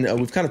do. And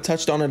we've kind of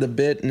touched on it a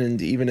bit. And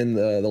even in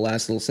the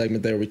last little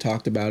segment there, we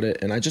talked about it.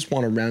 And I just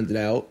want to round it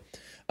out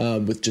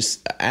with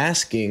just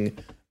asking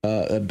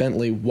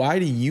Bentley, why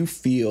do you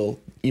feel,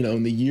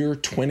 in the year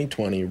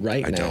 2020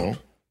 now,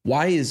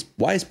 why is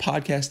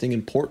podcasting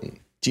important,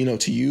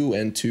 to you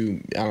and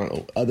to, I don't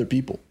know, other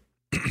people?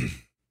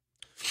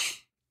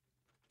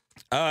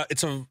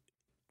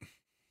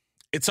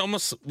 It's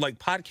almost like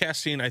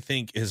podcasting, I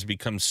think, has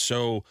become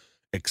so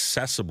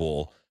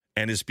accessible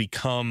and has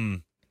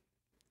become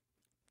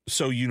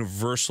so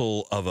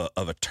universal of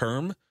a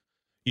term.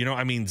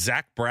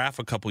 Zach Braff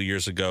a couple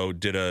years ago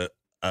did a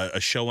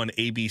show on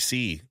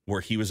ABC where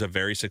he was a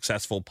very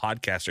successful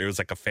podcaster. It was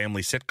like a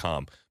family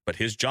sitcom, but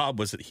his job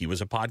was that he was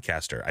a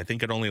podcaster. I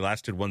think it only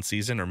lasted one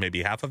season or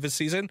maybe half of his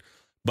season,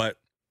 but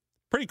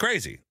pretty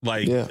crazy.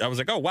 I was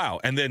like, oh,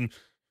 wow. And then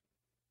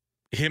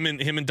him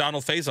and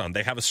Donald Faison,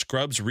 they have a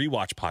Scrubs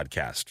rewatch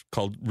podcast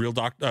called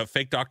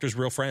Fake Doctors,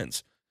 Real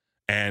Friends.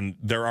 And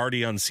they're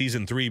already on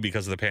season 3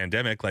 because of the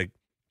pandemic. Right.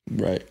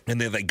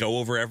 And they go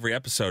over every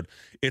episode.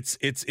 It's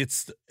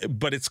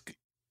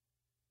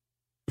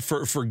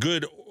for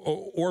good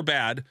or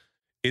bad.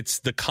 It's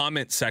the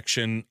comment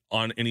section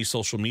on any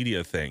social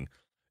media thing.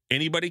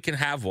 Anybody can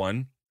have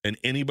one and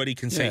anybody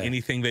can say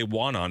anything they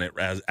want on it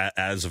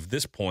as of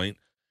this point.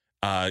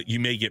 You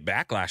may get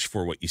backlash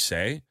for what you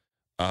say,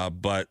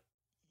 but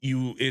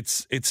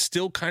it's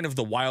still kind of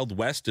the Wild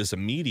West as a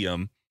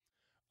medium.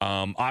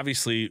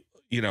 Obviously,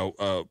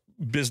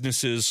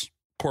 businesses,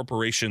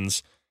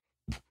 corporations,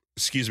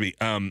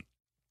 they're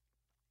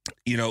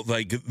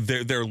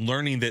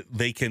learning that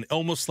they can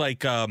almost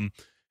like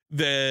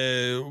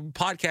the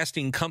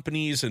podcasting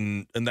companies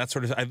and that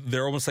sort of,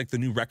 they're almost like the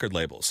new record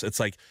labels. It's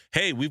like,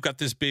 hey, we've got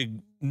this big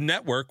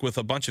network with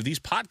a bunch of these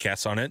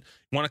podcasts on it.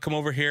 You want to come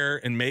over here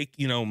and make,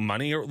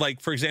 money? Or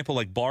like, for example,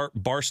 like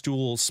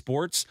Barstool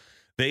Sports,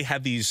 they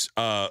had these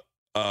 2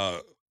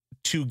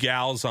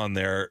 gals on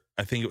there.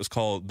 I think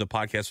the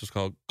podcast was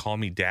called Call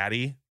Me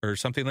Daddy or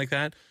something like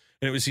that.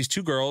 And it was these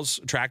 2 girls,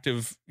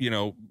 attractive,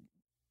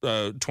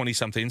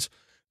 20-somethings,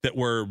 that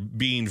were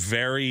being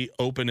very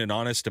open and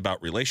honest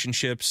about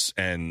relationships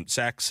and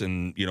sex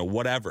and,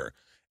 whatever.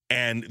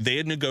 And they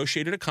had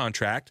negotiated a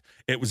contract.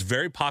 It was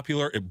very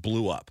popular. It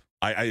blew up.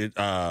 They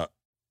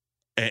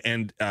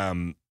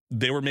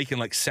were making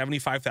like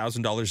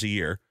 $75,000 a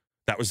year.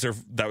 That was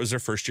their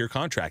first year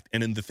contract.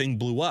 And then the thing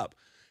blew up.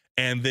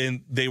 And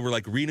then they were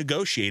like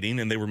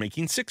renegotiating and they were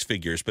making 6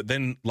 figures. But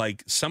then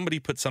like somebody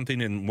put something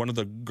in one of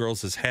the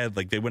girls' head,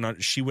 like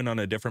she went on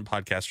a different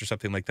podcast or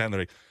something like that. And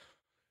they're like,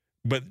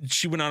 but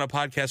she went on a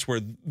podcast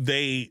where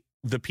the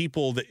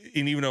people that,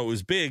 and even though it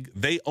was big,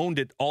 they owned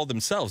it all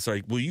themselves. They're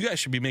like, well, you guys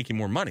should be making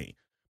more money,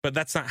 but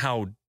that's not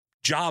how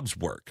jobs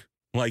work.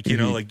 Like, you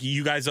know, like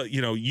you guys,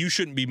 you know, you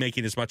shouldn't be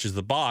making as much as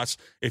the boss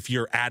if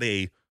you're at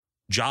a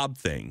job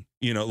thing,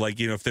 you know, like,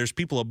 you know, if there's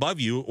people above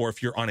you, or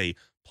if you're on a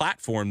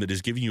platform that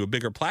is giving you a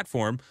bigger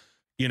platform,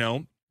 you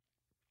know,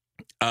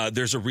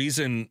 there's a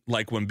reason,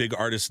 like when big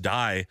artists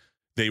die,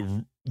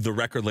 the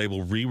record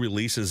label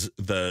re-releases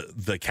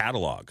the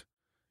catalog.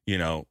 You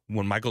know,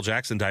 when Michael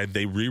Jackson died,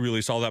 they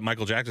re-released all that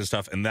Michael Jackson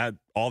stuff, and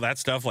all that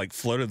stuff like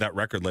floated that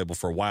record label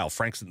for a while.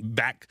 Frank's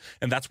back,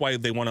 and that's why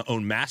they want to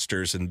own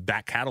masters and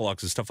back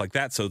catalogs and stuff like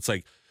that. So it's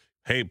like,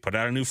 hey, put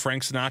out a new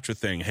Frank Sinatra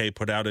thing. Hey,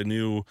 put out a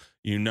new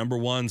number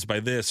ones by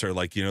this, or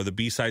like, you know, the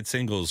B-side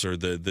singles, or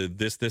the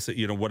this,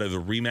 you know, whatever,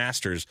 the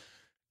remasters,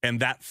 and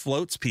that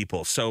floats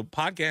people. So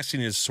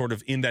podcasting is sort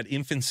of in that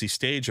infancy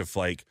stage of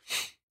like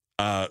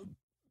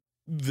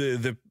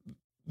the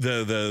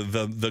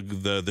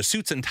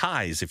suits and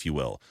ties, if you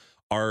will,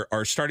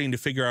 are starting to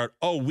figure out,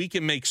 oh, we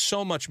can make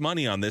so much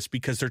money on this,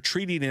 because they're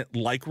treating it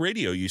like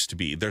radio used to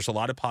be. There's a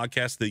lot of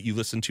podcasts that you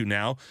listen to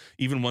now,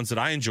 even ones that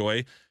I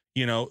enjoy,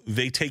 you know,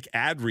 they take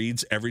ad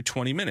reads every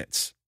 20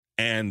 minutes,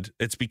 and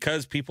it's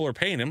because people are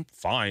paying them,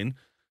 fine.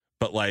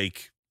 But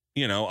like,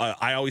 you know,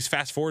 I always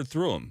fast forward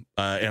through them,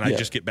 and I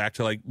just get back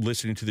to like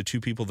listening to the two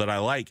people that I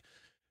like.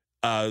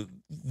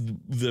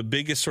 The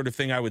biggest sort of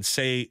thing I would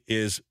say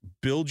is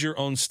build your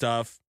own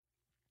stuff.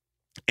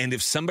 And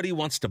if somebody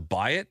wants to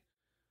buy it,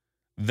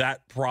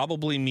 that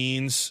probably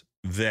means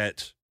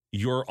that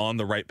you're on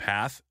the right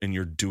path and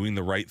you're doing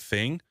the right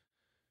thing.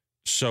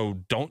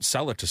 So don't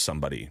sell it to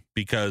somebody,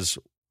 because,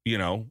 you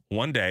know,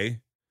 one day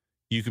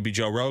you could be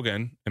Joe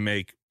Rogan and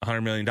make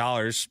 $100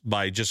 million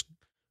by just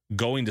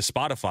going to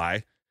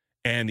Spotify,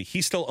 and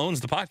he still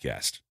owns the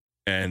podcast.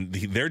 And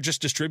they're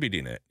just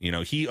distributing it. You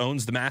know, he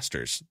owns the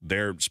masters.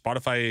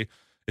 Spotify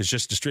is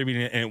just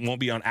distributing it, and it won't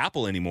be on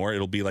Apple anymore.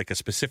 It'll be like a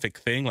specific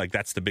thing. Like,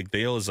 that's the big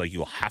deal, is like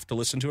you'll have to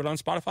listen to it on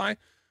Spotify.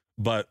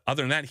 But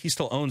other than that, he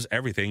still owns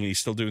everything, and he's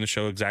still doing the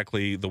show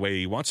exactly the way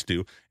he wants to do.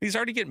 And he's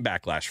already getting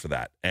backlash for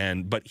that.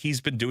 But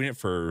he's been doing it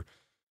for,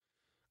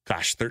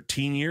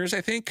 13 years,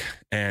 I think.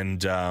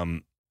 And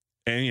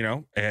you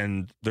know,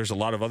 and there's a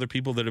lot of other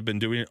people that have been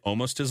doing it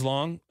almost as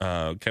long.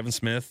 Kevin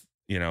Smith,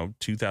 you know,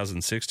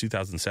 2006,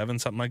 2007,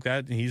 something like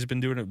that. He's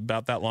been doing it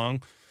about that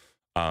long.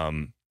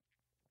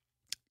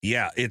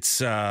 Yeah,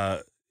 it's,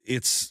 I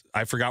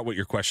forgot what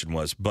your question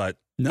was, but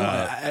no,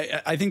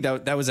 I think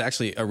that was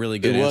actually a really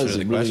good answer to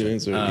the question.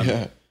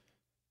 Yeah.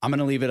 I'm going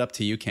to leave it up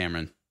to you,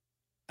 Cameron.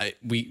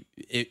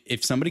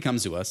 If somebody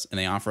comes to us and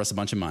they offer us a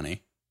bunch of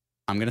money,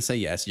 I'm going to say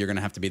yes. You're going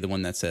to have to be the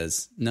one that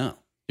says no.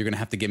 You're going to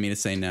have to get me to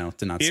say no,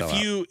 to not sell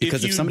out.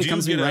 Because if somebody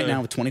comes to me right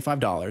now with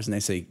 $25 and they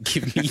say,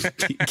 give me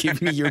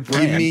your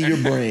brain. Give me your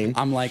brain.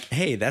 I'm like,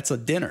 hey, that's a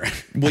dinner.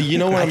 Well, you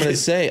know what I'm going to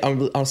say?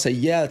 I'll say,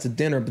 yeah, it's a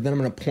dinner, but then I'm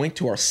going to point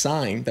to our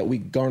sign that we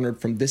garnered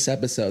from this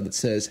episode that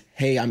says,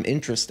 hey, I'm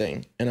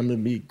interesting. And I'm going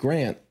to be,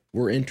 Grant,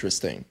 we're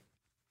interesting.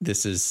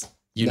 This is,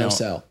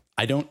 sell.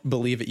 I don't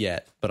believe it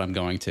yet, but I'm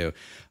going to.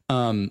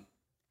 I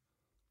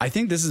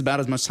think this is about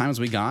as much time as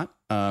we got.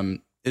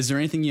 Is there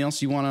anything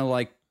else you want to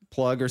like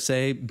plug or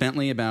say,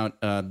 Bentley, about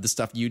the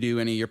stuff you do,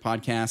 any of your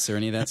podcasts or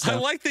any of that stuff? I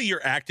like that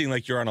you're acting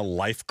like you're on a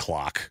life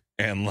clock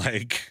and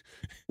like,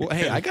 well,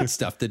 hey, I got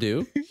stuff to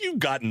do. You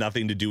got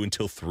nothing to do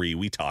until 3.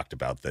 We talked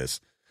about this.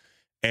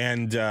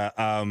 And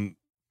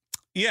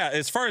yeah,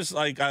 as far as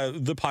like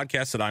the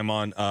podcast that I'm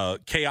on,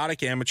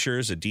 Chaotic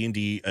Amateurs, a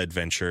D&D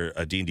adventure,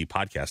 a D&D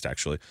podcast,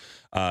 actually.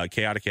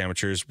 Chaotic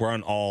Amateurs, we're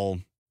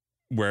on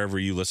wherever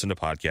you listen to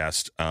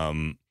podcasts.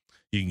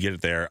 You can get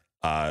it there.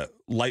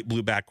 Light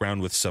blue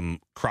background with some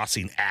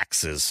crossing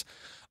axes.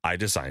 I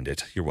designed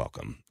it. You're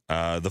welcome.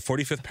 The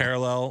 45th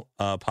Parallel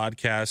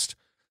podcast.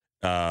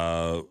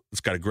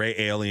 It's got a gray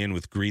alien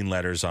with green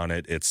letters on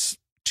it. It's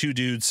 2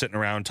 dudes sitting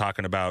around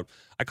talking about,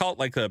 I call it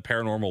like the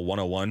Paranormal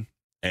 101.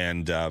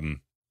 And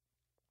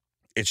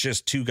it's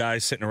just 2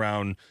 guys sitting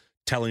around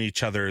telling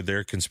each other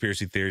their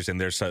conspiracy theories. And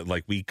there's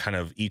like, we kind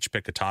of each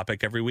pick a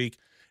topic every week.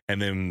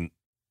 And then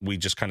we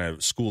just kind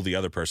of school the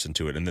other person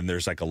to it. And then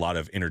there's like a lot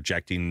of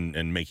interjecting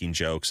and making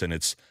jokes. And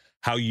it's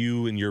how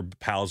you and your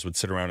pals would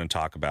sit around and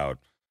talk about,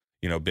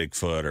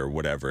 Bigfoot or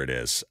whatever it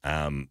is.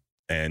 And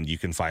you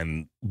can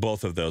find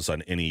both of those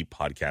on any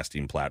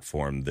podcasting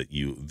platform that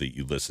you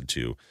listen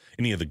to,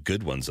 any of the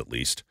good ones, at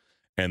least.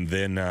 And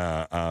then,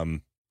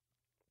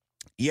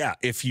 yeah,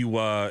 if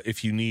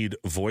you need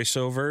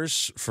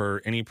voiceovers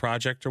for any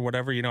project or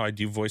whatever, I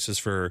do voices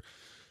for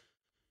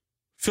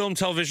film,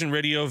 television,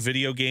 radio,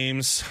 video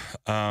games,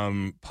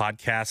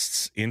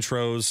 podcasts,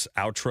 intros,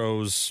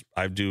 outros.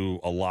 I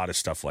do a lot of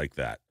stuff like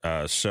that.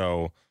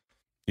 So,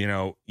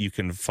 you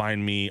can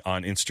find me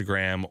on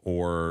Instagram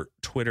or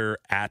Twitter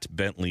at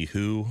Bentley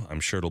Who. I'm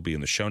sure it'll be in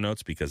the show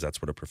notes because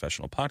that's what a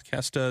professional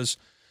podcast does.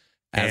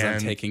 I'm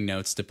taking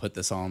notes to put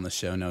this all in the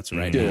show notes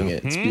right doing now.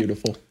 It. It's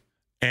beautiful.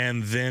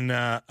 And then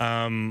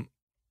my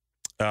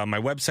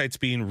website's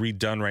being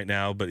redone right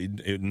now, but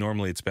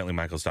normally it's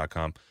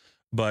BentleyMichaels.com.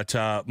 But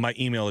my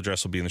email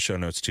address will be in the show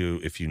notes too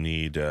if you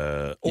need,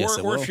 or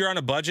if you're on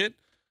a budget.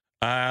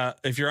 Go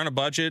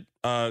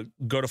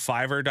to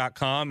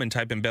Fiverr.com and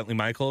type in Bentley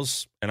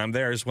Michaels, and I'm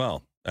there as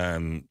well.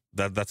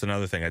 That's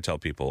another thing I tell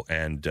people.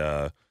 And,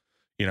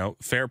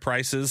 fair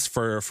prices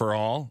for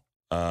all.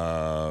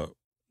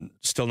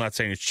 Still not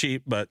saying it's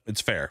cheap, but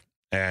it's fair.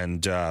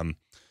 And, those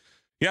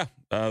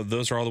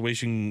are all the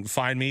ways you can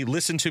find me.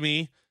 Listen to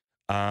me,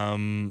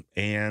 and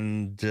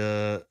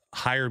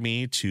hire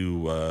me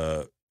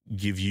to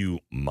give you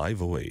my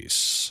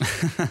voice.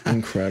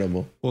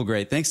 Incredible. Well,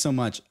 great. Thanks so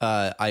much.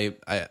 I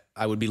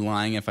would be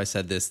lying if I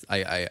said this.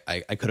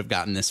 I could have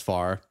gotten this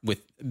far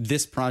with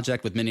this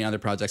project, with many other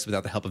projects,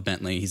 without the help of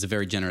Bentley. He's a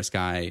very generous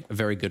guy, a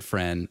very good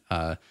friend.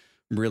 I'm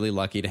really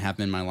lucky to have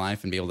him in my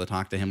life and be able to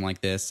talk to him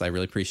like this. I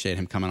really appreciate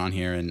him coming on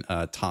here and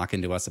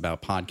talking to us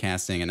about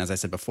podcasting. And as I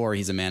said before,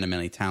 he's a man of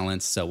many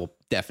talents, so we'll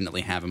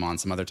definitely have him on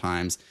some other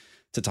times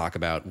to talk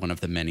about one of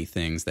the many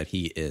things that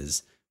he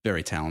is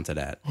very talented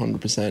at.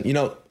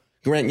 100%.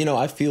 Grant,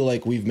 I feel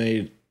like we've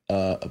made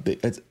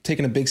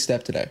taken a big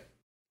step today.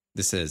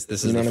 This is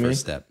the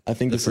first step. I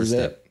think this is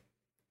it.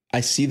 I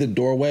see the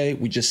doorway.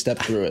 We just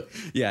stepped through it.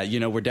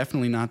 Yeah, we're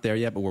definitely not there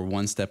yet, but we're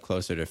one step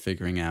closer to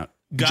figuring out.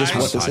 Guys,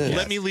 what this is.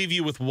 let me leave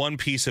you with one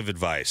piece of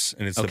advice,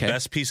 and it's the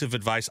best piece of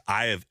advice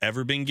I have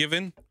ever been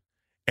given.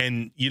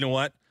 And you know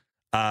what?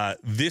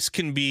 This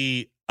can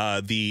be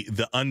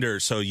the under.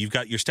 So you've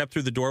got your step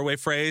through the doorway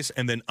phrase,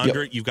 and then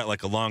under it, you've got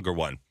like a longer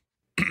one.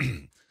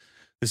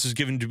 This is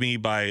given to me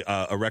by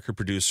a record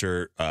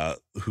producer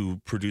who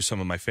produced some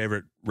of my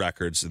favorite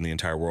records in the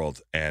entire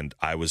world. And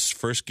I was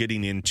first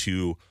getting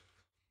into,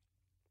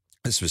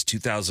 this was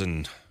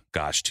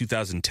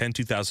 2010,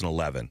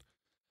 2011.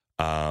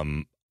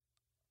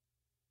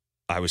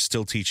 I was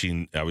still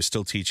teaching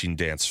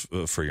Dance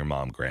for Your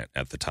Mom, Grant,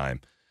 at the time.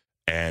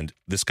 And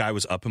this guy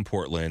was up in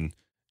Portland,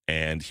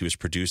 and he was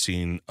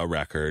producing a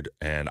record.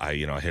 And I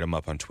hit him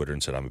up on Twitter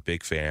and said, I'm a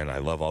big fan. I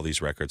love all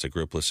these records. I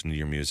grew up listening to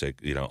your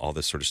music, all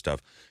this sort of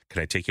stuff.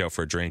 Can I take you out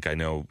for a drink? I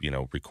know,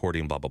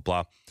 recording, blah, blah,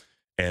 blah.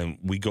 And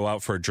we go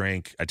out for a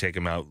drink. I take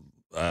him out,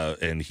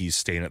 and he's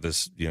staying at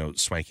this,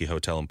 swanky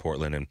hotel in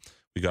Portland. And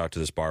we go out to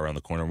this bar around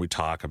the corner, and we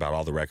talk about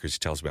all the records. He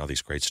tells me all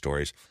these great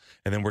stories.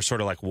 And then we're sort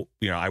of like,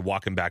 I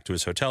walk him back to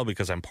his hotel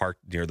because I'm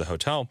parked near the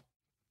hotel.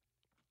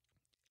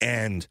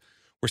 And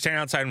we're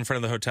standing outside in front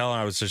of the hotel,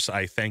 and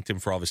I thanked him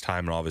for all of his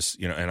time and all of his,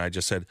 and I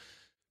just said,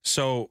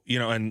 so,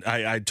 and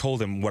I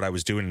told him what I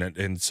was doing.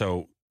 And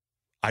so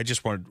I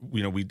just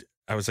wanted,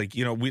 I was like,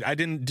 I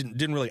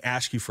didn't really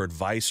ask you for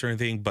advice or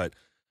anything, but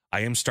I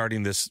am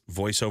starting this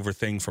voiceover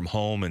thing from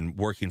home and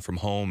working from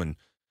home. And,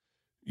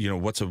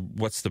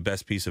 what's the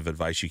best piece of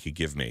advice you could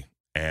give me?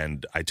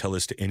 And I tell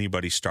this to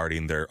anybody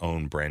starting their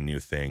own brand new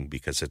thing,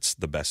 because it's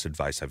the best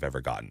advice I've ever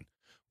gotten,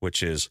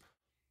 which is,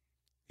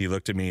 he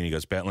looked at me and he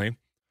goes, Bentley,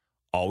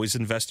 always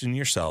invest in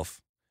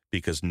yourself,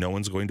 because no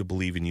one's going to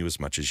believe in you as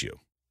much as you.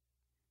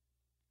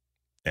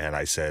 And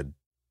I said,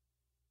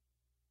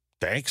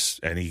 thanks.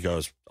 And he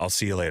goes, I'll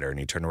see you later. And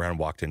he turned around and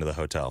walked into the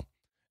hotel.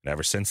 And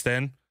ever since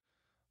then,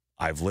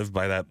 I've lived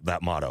by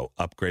that motto.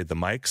 Upgrade the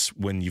mics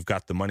when you've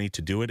got the money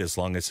to do it, as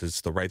long as it's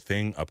the right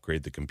thing.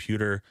 Upgrade the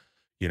computer.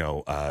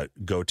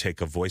 Go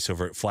take a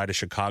voiceover, fly to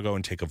Chicago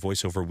and take a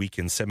voiceover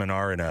weekend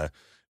seminar in a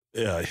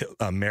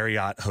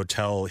Marriott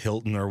hotel,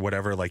 Hilton or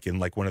whatever, like in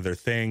like one of their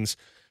things.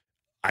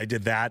 I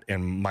did that,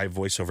 and my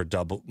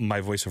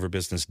voiceover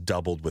business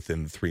doubled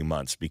within 3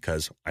 months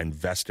because I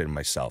invested in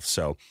myself.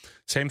 So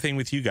same thing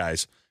with you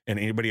guys and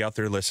anybody out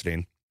there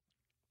listening.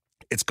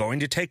 It's going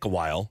to take a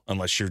while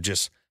unless you're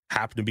just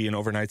happen to be an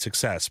overnight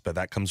success, but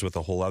that comes with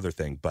a whole other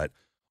thing. But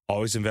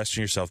always invest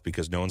in yourself,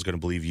 because no one's going to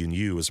believe in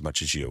you as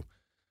much as you.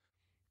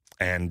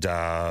 And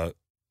I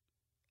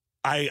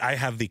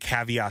have the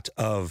caveat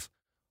of,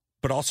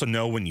 but also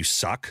know when you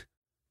suck.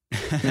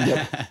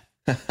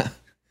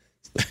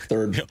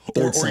 Third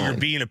or sign. you're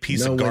being a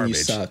piece know of garbage. When you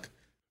suck.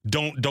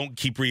 Don't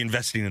keep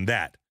reinvesting in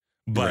that.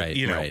 But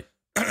right.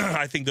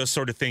 I think those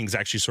sort of things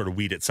actually sort of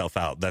weed itself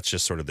out. That's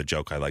just sort of the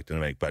joke I like to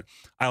make. But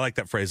I like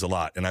that phrase a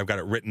lot, and I've got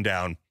it written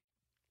down.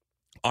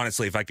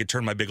 Honestly, if I could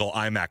turn my big old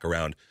iMac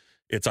around,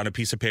 it's on a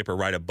piece of paper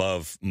right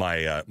above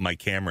my my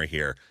camera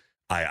here.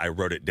 I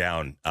wrote it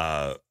down,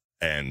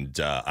 and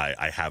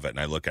I have it, and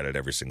I look at it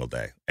every single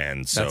day.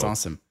 And so that's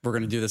awesome. We're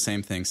going to do the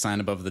same thing. Sign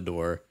above the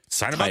door.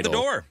 Sign above the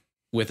door.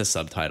 With a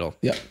subtitle.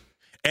 Yep.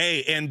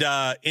 Hey, and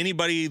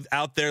anybody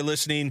out there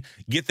listening,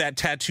 get that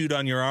tattooed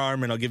on your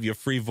arm, and I'll give you a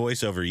free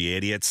voiceover, you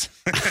idiots.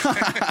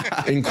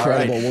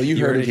 Incredible. Right. Well, you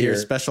heard it here.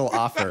 Special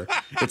offer.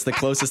 It's the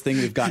closest thing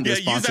we've gotten to a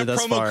sponsor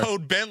thus far. Use that promo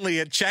code Bentley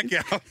at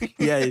checkout.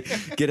 Yeah,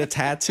 get a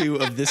tattoo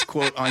of this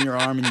quote on your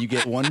arm, and you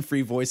get one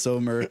free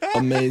voiceover.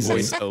 Amazing.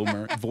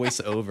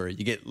 Voiceover.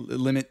 You get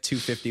limit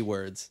 250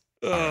 words.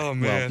 Oh,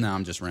 man. Well, now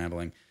I'm just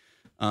rambling.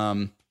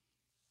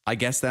 I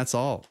guess that's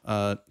all.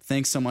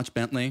 Thanks so much,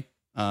 Bentley.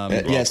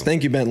 Yes,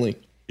 thank you, Bentley.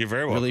 You're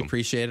very welcome. Really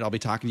appreciate it. I'll be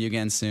talking to you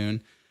again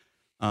soon.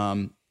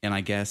 And I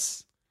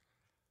guess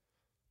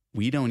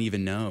we don't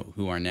even know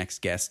who our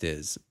next guest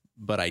is,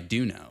 but I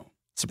do know.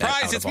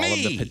 Surprise, it's me. All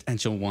of the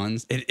potential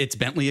ones, it's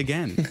Bentley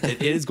again.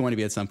 It is going to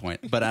be at some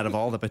point, but out of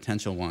all the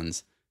potential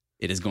ones,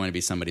 it is going to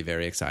be somebody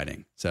very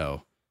exciting.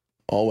 So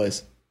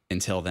always.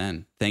 Until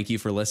then, thank you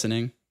for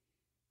listening.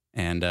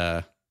 And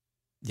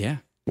yeah,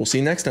 We'll see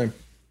you next time.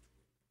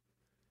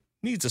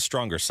 Needs a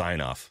stronger sign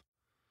off.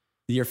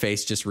 Your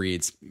face just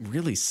reads,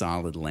 really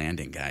solid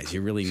landing, guys.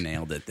 You really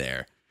nailed it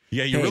there.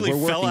 Yeah, you Hey, really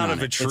we're fell working out on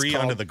of a it. tree It's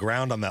called- onto the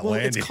ground on that Well,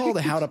 landing. it's called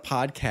How to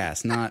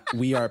Podcast, not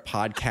we are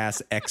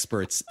podcast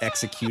experts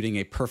executing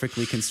a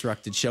perfectly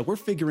constructed show. We're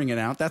figuring it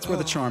out. That's where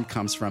the charm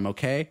comes from,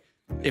 okay?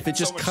 If it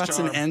just much cuts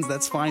charm. and ends,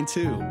 that's fine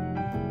too.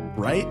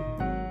 Right?